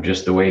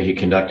 just the way he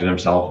conducted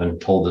himself and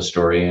told the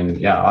story. And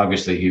yeah,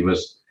 obviously he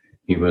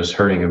was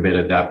hurting a bit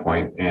at that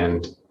point.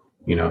 And,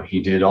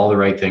 he did all the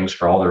right things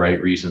for all the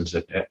right reasons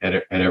at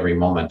every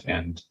moment.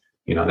 And,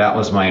 that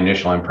was my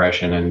initial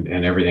impression,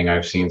 and everything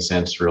I've seen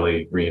since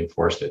really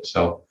reinforced it.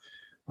 So,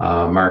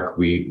 Mark,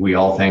 we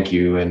all thank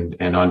you.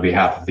 And on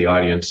behalf of the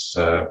audience,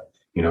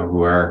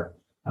 who are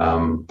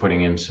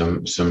putting in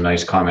some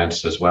nice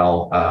comments as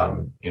well,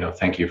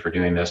 thank you for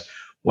doing this.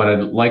 What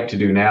I'd like to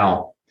do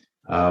now,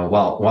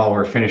 while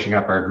we're finishing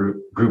up our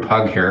group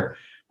hug here,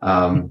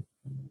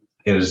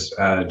 is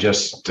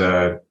just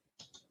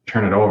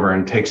turn it over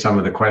and take some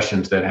of the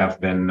questions that have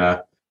been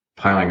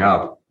piling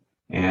up.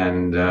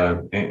 And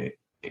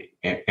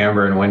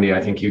Amber and Wendy,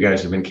 I think you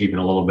guys have been keeping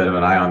a little bit of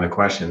an eye on the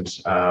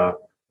questions.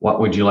 What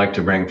would you like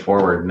to bring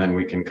forward? And then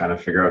we can kind of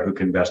figure out who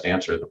can best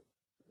answer them.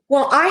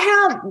 Well, I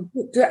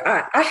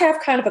have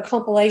kind of a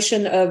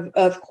compilation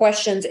of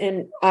questions,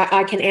 and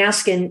I can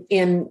ask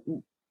in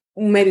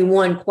maybe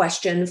one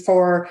question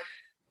for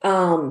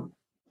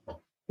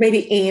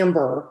maybe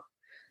Amber,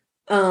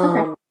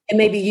 okay, and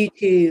maybe you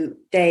too,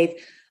 Dave.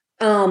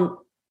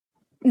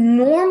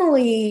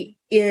 Normally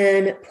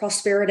in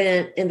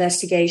Prosperident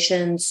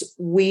investigations,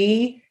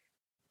 we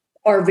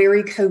are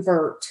very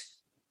covert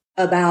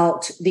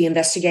about the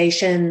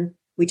investigation.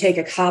 We take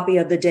a copy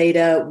of the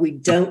data. We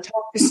don't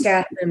talk to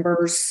staff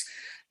members.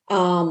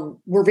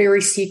 We're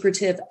very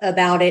secretive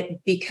about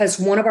it because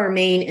one of our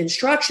main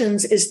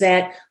instructions is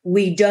that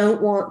we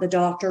don't want the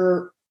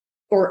doctor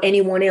or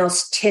anyone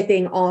else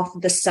tipping off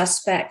the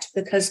suspect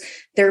because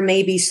there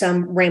may be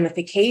some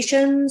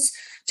ramifications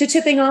to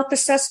tipping off the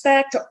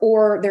suspect,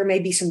 or there may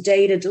be some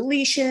data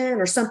deletion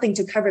or something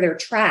to cover their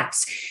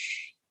tracks.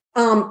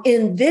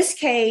 In this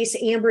case,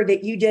 Amber,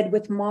 that you did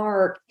with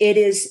Mark,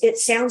 it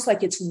sounds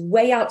like it's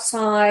way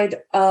outside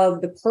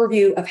of the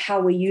purview of how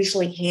we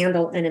usually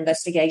handle an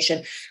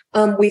investigation.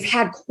 We've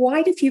had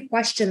quite a few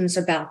questions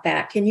about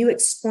that. Can you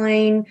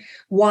explain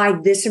why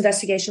this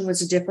investigation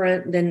was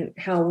different than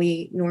how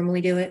we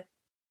normally do it?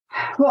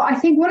 Well, I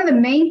think one of the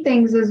main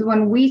things is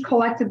when we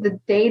collected the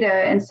data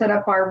and set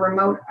up our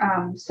remote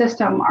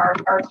system,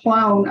 our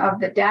clone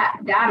of the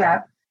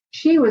data,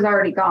 she was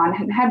already gone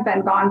and had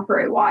been gone for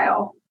a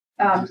while.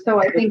 So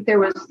I think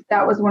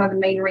that was one of the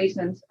main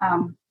reasons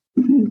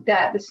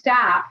that the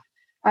staff,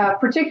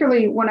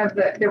 particularly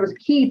there was a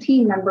key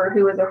team member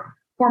who was a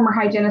former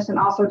hygienist and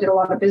also did a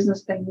lot of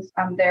business things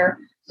there.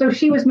 So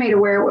she was made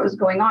aware of what was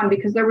going on,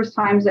 because there was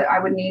times that I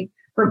would need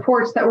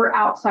reports that were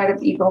outside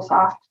of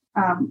Eaglesoft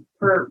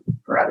for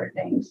other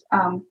things.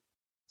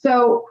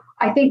 So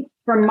I think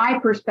from my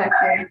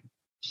perspective,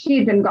 she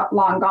had been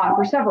long gone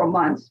for several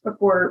months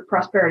before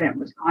Prosperident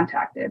was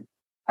contacted,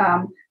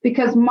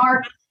 because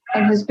Mark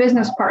and his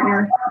business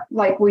partner,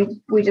 like we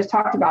just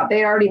talked about,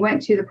 they already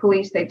went to the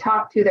police. They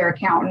talked to their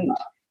accountant.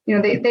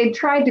 They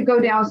tried to go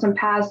down some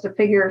paths to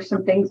figure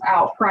some things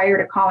out prior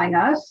to calling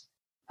us.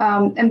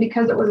 And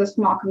because it was a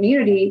small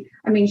community,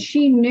 I mean,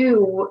 she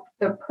knew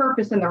the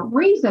purpose and the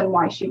reason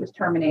why she was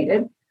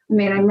terminated. I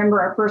mean, I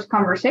remember our first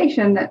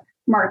conversation that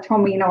Mark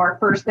told me, our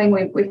first thing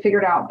we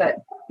figured out that,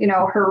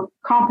 her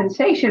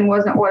compensation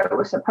wasn't what it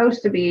was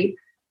supposed to be.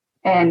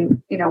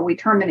 And, we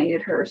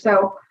terminated her.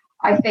 So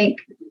I think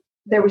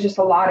there was just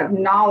a lot of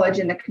knowledge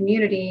in the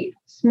community,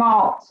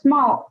 small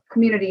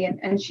community,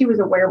 and she was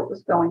aware what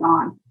was going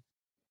on.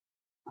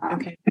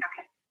 Okay.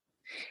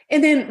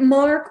 And then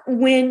Mark,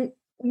 when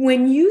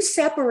you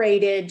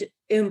separated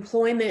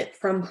employment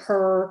from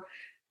her,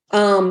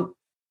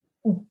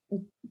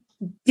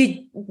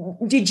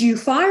 did you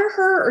fire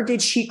her or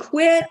did she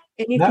quit?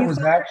 And if that was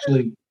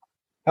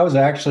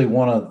actually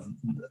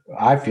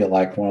I feel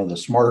like one of the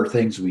smarter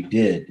things we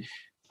did.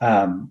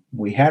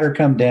 We had her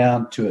come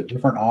down to a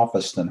different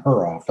office than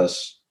her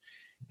office.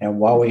 And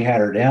while we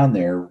had her down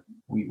there,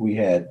 we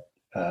had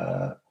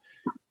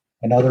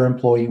another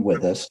employee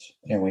with us,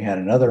 and we had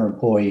another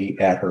employee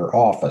at her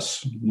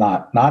office,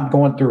 not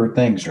going through her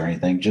things or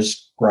anything,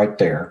 just right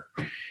there.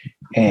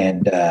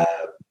 And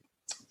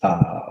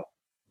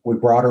we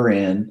brought her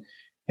in,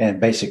 and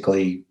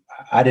basically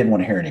I didn't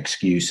want to hear any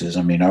excuses.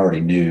 I mean, I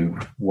already knew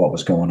what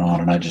was going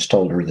on, and I just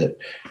told her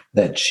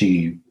that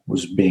she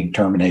was being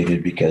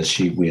terminated because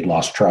we had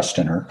lost trust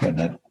in her,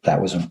 and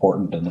that was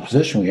important in the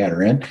position we had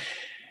her in.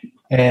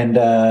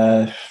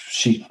 And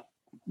she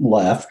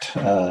left,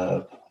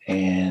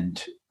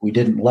 and we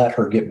didn't let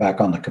her get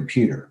back on the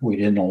computer. We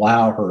didn't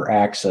allow her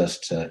access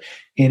to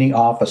any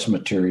office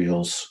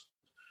materials.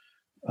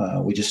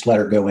 We just let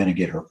her go in and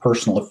get her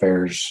personal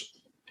affairs,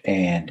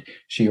 and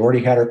she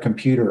already had her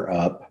computer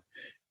up.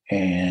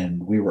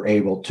 And we were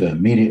able to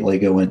immediately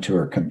go into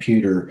her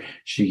computer.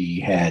 She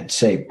had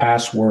saved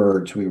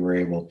passwords. We were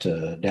able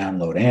to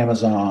download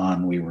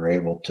Amazon. We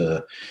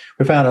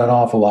found an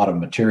awful lot of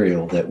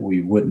material that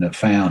we wouldn't have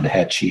found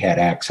had she had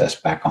access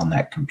back on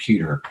that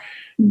computer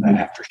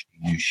after she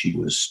knew she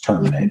was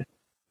terminated.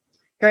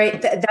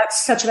 Great.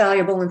 That's such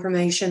valuable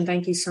information.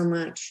 Thank you so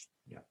much.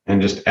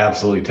 And just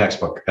absolutely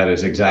textbook. That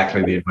is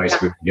exactly the advice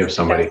we would give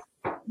somebody.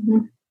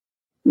 Mm-hmm.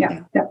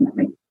 Yeah,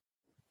 definitely.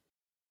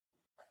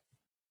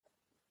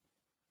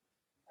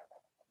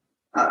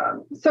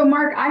 So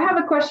Mark, I have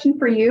a question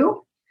for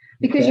you,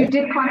 because you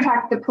did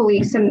contact the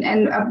police, and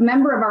a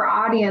member of our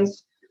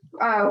audience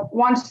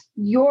wants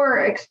your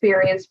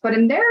experience, but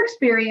in their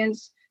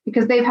experience,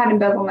 because they've had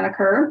embezzlement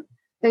occur,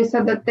 they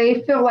said that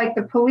they feel like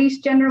the police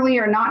generally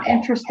are not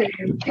interested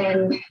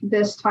in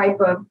this type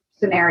of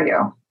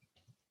scenario.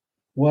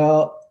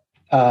 Well,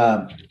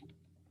 I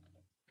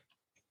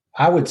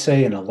would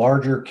say in a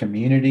larger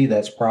community,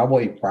 that's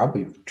probably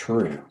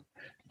true.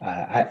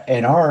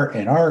 In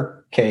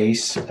our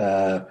case,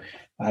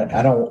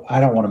 I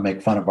don't want to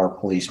make fun of our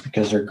police,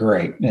 because they're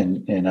great,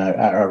 and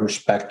I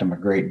respect them a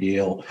great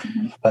deal.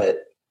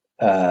 But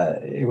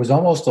it was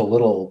almost a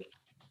little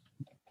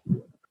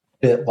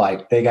bit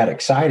like they got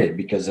excited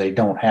because they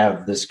don't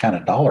have this kind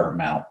of dollar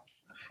amount.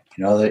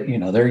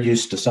 They're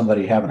used to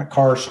somebody having a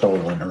car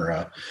stolen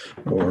or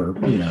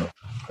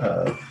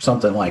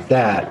something like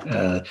that.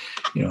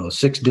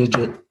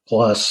 6-digit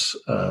plus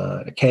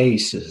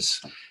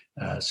cases.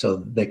 So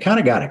they kind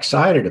of got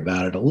excited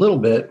about it a little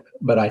bit,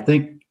 but I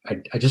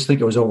just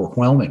think it was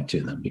overwhelming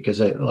to them because,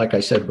 like I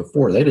said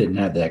before, they didn't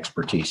have the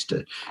expertise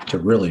to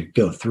really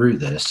go through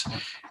this.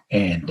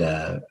 And,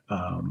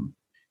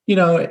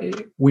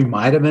 we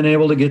might have been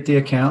able to get the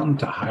accountant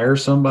to hire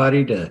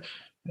somebody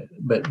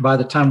but by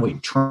the time we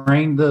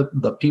trained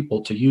the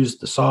people to use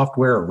the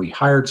software, or we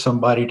hired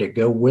somebody to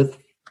go with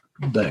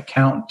the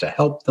accountant to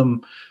help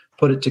them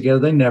put it together,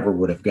 they never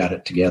would have got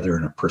it together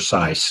in a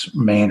precise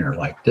manner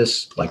like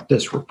this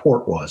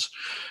report was.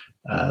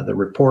 The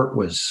report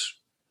was,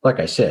 like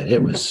I said,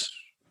 it was,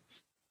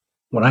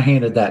 when I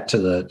handed that to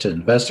the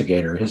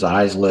investigator, his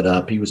eyes lit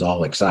up. He was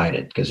all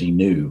excited because he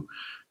knew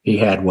he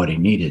had what he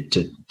needed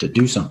to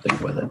do something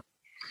with it.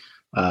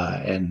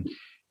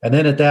 And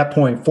then at that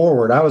point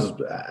forward, I was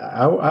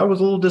a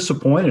little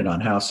disappointed on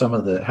how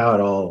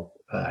it all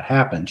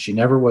happened. She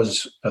never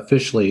was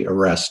officially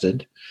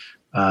arrested.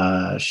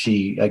 I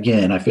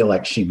feel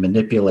like she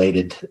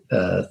manipulated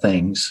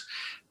things.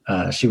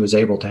 She was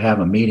able to have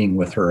a meeting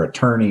with her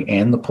attorney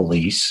and the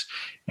police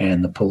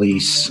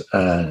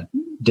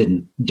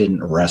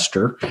didn't arrest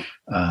her.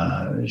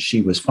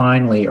 She was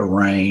finally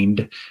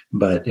arraigned,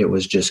 but it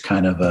was just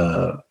kind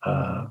of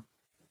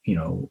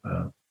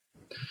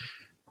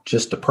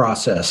just a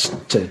process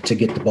to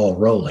get the ball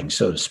rolling,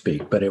 so to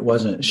speak. But it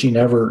wasn't. She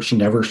never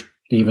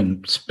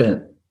even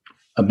spent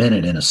a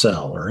minute in a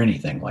cell or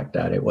anything like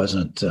that. It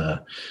wasn't.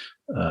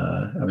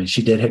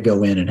 She did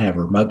go in and have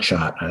her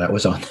mugshot. That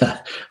was on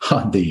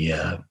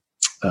the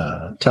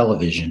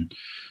television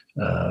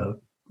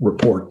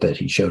report that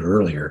he showed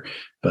earlier.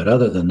 But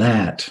other than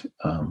that,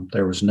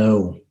 there was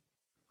nothing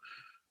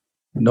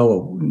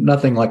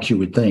like you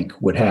would think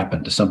would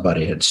happen to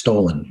somebody who had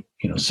stolen,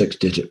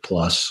 6-digit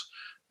plus.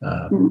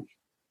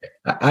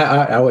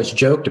 I always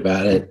joked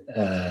about it.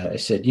 I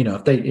said,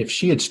 if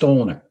she had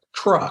stolen a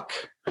truck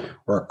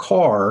or a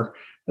car,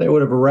 they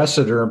would have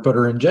arrested her and put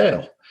her in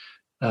jail.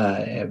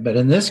 But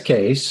in this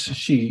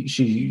case,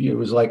 it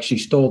was like she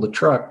stole the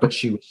truck, but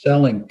she was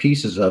selling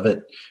pieces of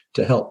it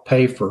to help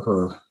pay for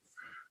her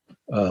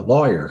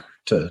lawyer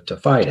to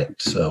fight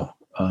it. So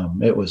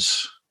it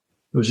was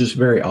just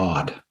very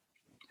odd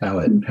how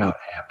it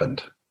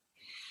happened.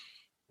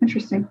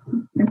 Interesting.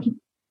 Thank you.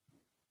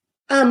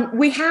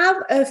 We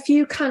have a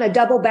few kind of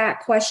double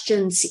back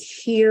questions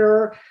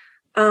here.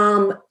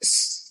 2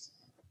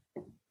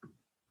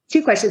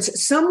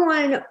 questions.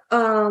 Someone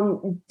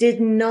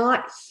did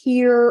not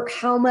hear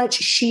how much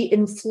she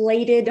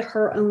inflated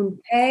her own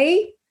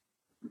pay.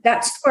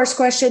 That's the first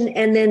question.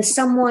 And then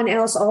someone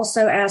else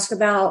also asked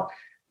about,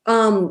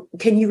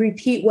 can you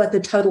repeat what the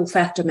total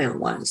theft amount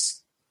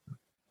was?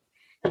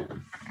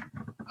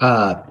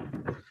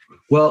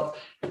 Well,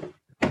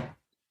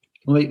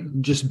 let me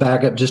just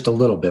back up just a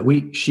little bit.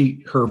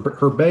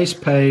 Her base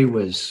pay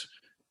was,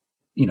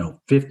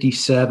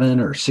 57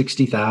 or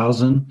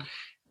 60,000,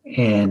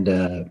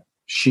 and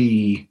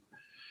she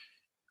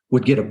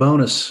would get a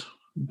bonus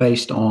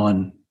based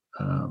on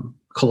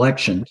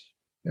collections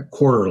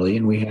quarterly,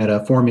 and we had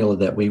a formula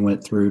that we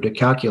went through to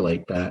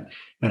calculate that.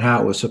 And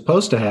how it was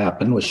supposed to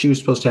happen was she was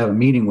supposed to have a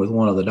meeting with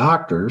one of the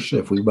doctors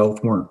if we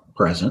both weren't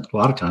present. A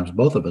lot of times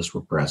both of us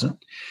were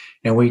present.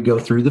 And we'd go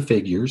through the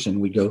figures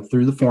and we'd go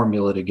through the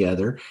formula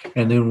together.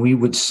 And then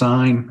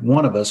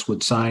one of us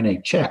would sign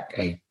a check,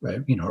 a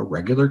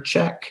regular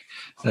check,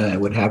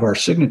 would have our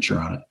signature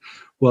on it.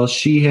 Well,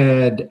 she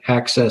had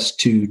access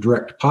to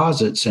direct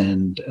deposits,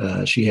 and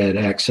she had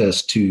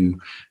access to,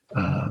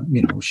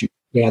 she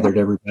gathered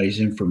everybody's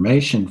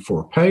information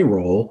for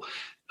payroll.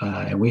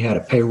 And we had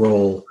a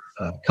payroll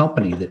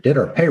company that did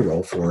our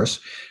payroll for us.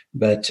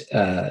 But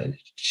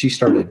she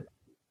started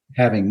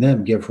having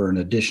them give her an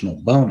additional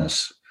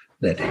bonus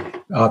that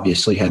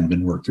obviously hadn't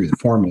been worked through the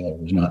formula. It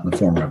was not in the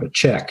form of a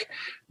check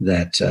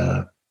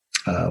that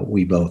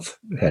we both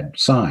had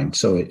signed.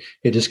 So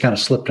it just kind of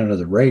slipped under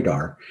the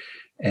radar.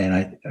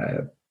 And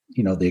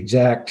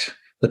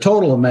the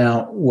total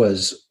amount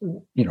was,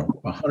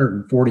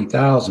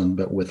 $140,000,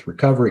 but with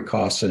recovery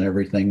costs and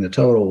everything, the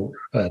total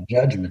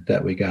judgment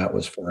that we got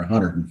was for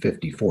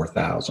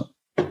 $154,000.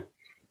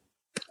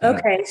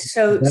 Okay.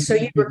 So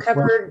you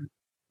recovered,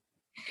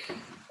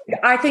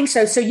 I think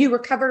so. So you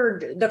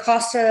recovered the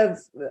cost of,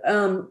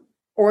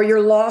 or your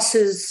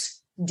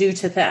losses due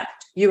to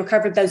theft. You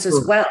recovered those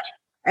as well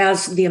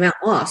as the amount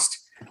lost.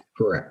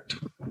 Correct.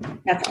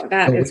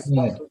 That is.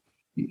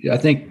 I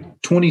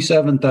think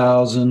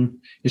 27,000.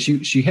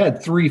 She had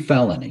 3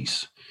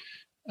 felonies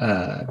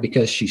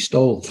because she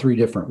stole 3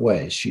 different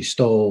ways. She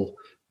stole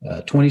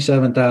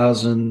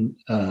 27,000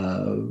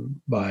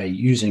 by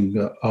using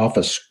the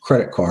office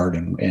credit card,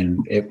 and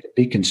it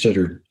be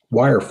considered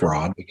wire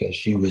fraud because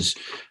she was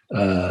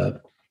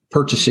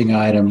purchasing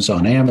items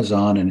on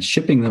Amazon and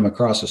shipping them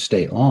across a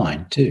state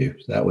line too.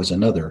 That was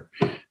another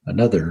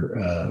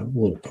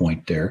little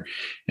point there.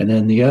 And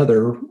then the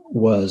other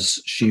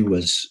was she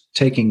was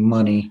taking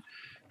money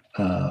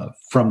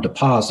from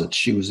deposits.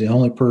 She was the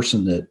only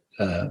person that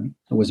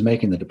was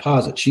making the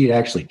deposit. She had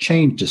actually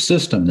changed the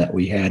system that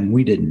we had, and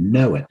we didn't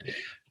know it.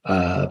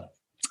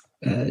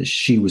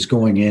 She was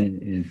going in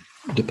and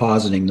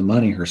depositing the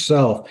money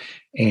herself,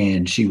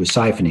 and she was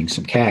siphoning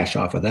some cash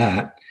off of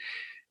that.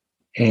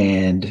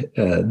 And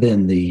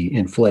then the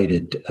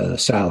inflated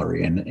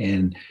salary.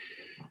 And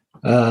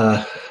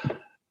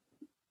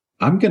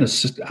I'm going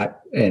to,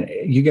 and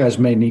you guys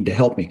may need to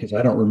help me because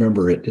I don't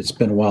remember it. It's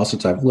been a while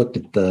since I've looked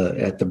at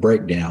the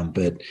breakdown,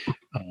 but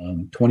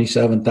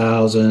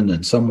 27,000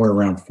 and somewhere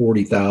around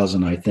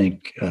 40,000, I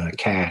think,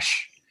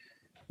 cash.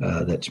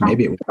 That's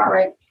maybe it was about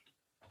right.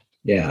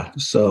 Yeah.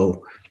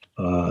 So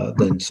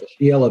then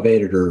she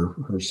elevated her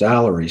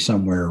salary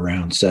somewhere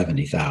around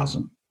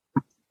 70,000.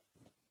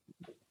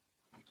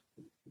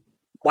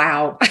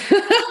 Wow.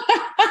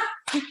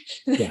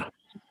 Yeah.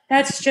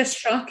 That's just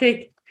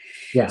shocking.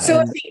 Yeah.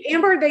 So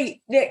Amber,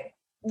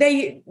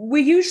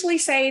 we usually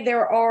say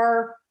there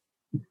are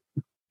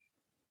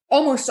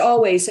almost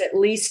always at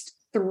least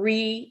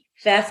 3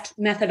 theft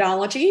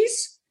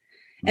methodologies.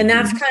 And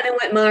that's kind of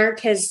what Mark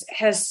has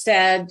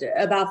said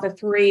about the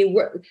 3.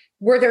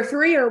 Were there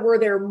 3 or were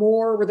there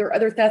more? Were there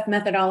other theft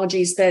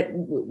methodologies that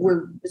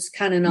were just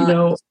kind of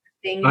not?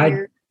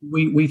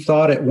 We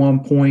thought at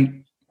one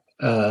point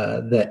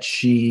that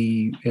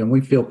and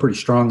we feel pretty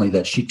strongly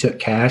that she took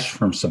cash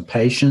from some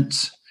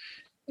patients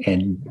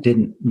and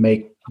didn't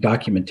make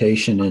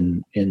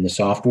documentation in the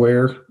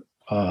software.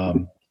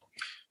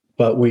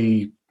 But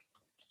we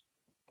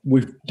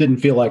didn't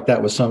feel like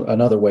that was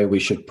another way we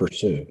should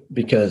pursue,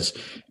 because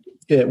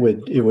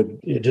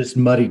it just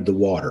muddied the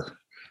water.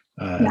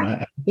 And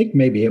I think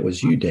maybe it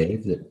was you,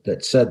 Dave,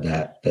 that said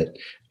that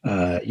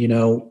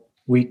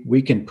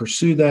we can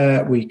pursue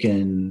that. We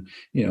can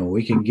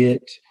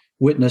get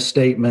witness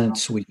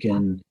statements. We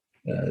can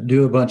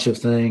do a bunch of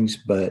things.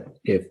 But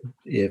if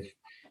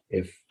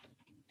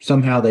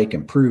somehow they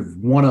can prove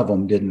one of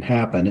them didn't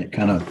happen, it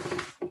kind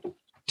of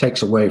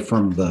takes away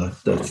from the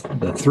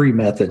three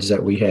methods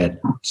that we had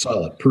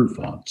solid proof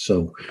on.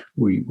 So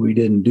we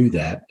didn't do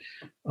that.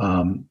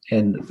 And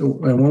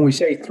when we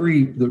say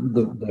three,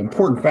 the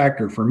important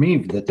factor for me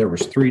that there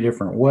was three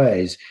different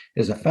ways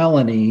is a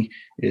felony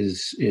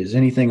is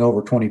anything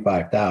over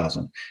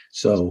 25,000.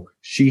 So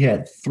she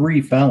had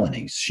three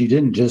felonies. She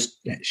didn't get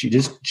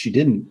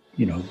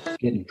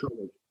in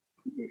trouble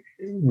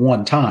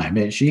one time.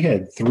 And she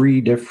had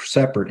three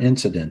separate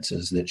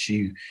incidences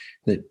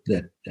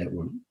that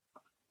were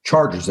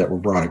charges that were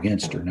brought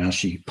against her. Now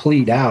she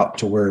plead out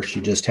to where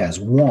she just has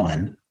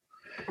one.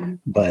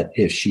 But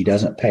if she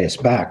doesn't pay us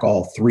back,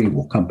 all three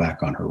will come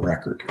back on her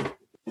record.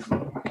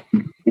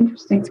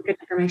 Interesting. That's good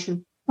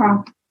information.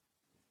 Wow.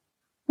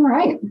 All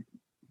right.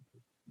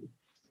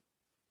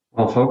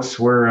 Well, folks,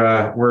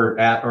 we're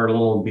at or a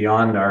little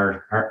beyond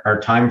our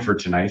time for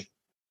tonight.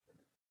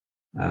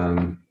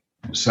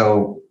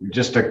 So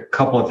just a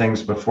couple of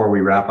things before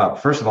we wrap up.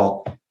 First of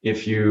all,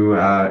 if you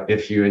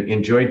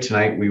enjoyed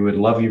tonight, we would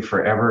love you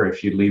forever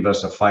if you'd leave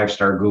us a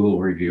 5-star Google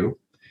review.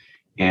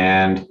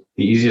 And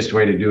the easiest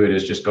way to do it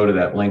is just go to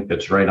that link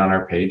that's right on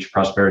our page,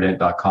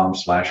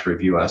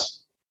 prosperident.com/review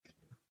us.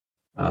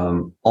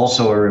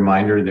 Also a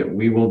reminder that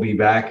we will be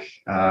back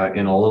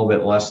in a little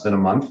bit less than a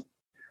month,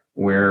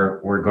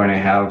 where we're going to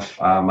have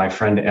my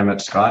friend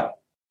Emmett Scott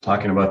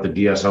talking about the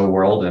DSO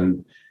world.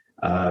 And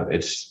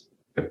it's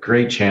a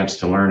great chance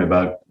to learn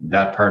about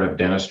that part of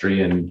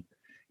dentistry. And,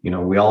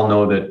 we all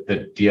know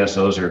that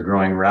DSOs are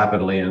growing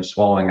rapidly and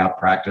swallowing up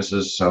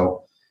practices.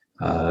 So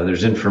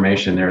there's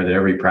information there that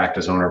every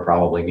practice owner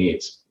probably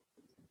needs.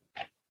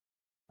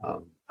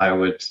 I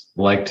would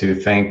like to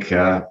thank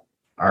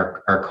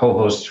our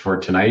co-hosts for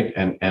tonight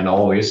and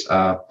always,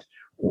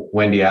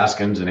 Wendy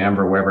Askins and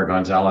Amber Weber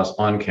Gonzalez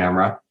on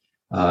camera,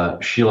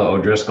 Sheila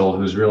O'Driscoll,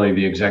 who's really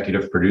the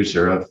executive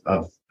producer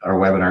of our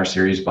webinar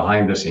series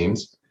behind the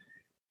scenes,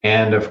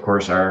 and of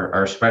course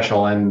our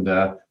special, and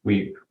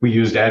we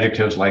used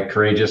adjectives like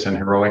courageous and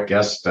heroic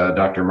guest,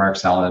 Dr. Mark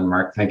Saladin.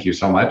 Mark, thank you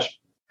so much.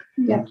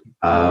 Yeah.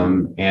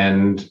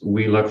 And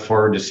we look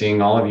forward to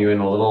seeing all of you in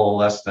a little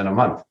less than a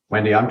month.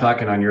 Wendy, I'm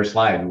talking on your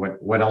slide.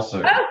 What else?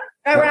 Go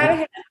right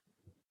ahead.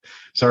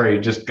 Sorry,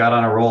 just got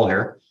on a roll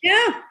here.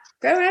 Yeah,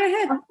 go right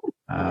ahead.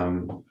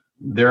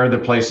 There are the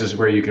places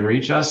where you can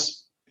reach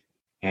us,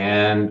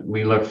 and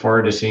we look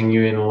forward to seeing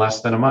you in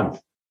less than a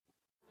month.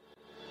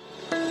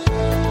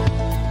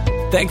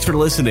 Thanks for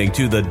listening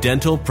to the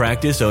Dental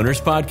Practice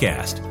Owners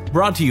Podcast,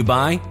 brought to you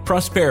by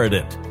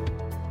Prosperident.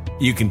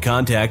 You can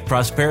contact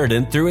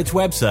Prosperident through its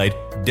website,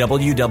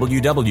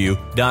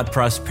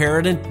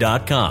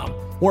 www.prosperident.com,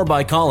 or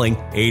by calling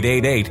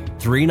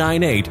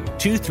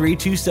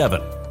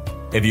 888-398-2327.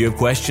 If you have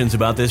questions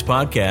about this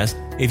podcast,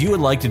 if you would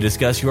like to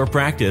discuss your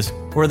practice,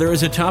 or there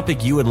is a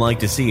topic you would like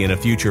to see in a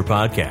future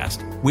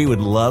podcast, we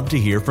would love to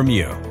hear from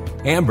you.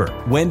 Amber,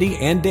 Wendy,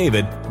 and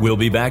David will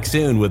be back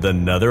soon with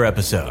another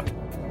episode.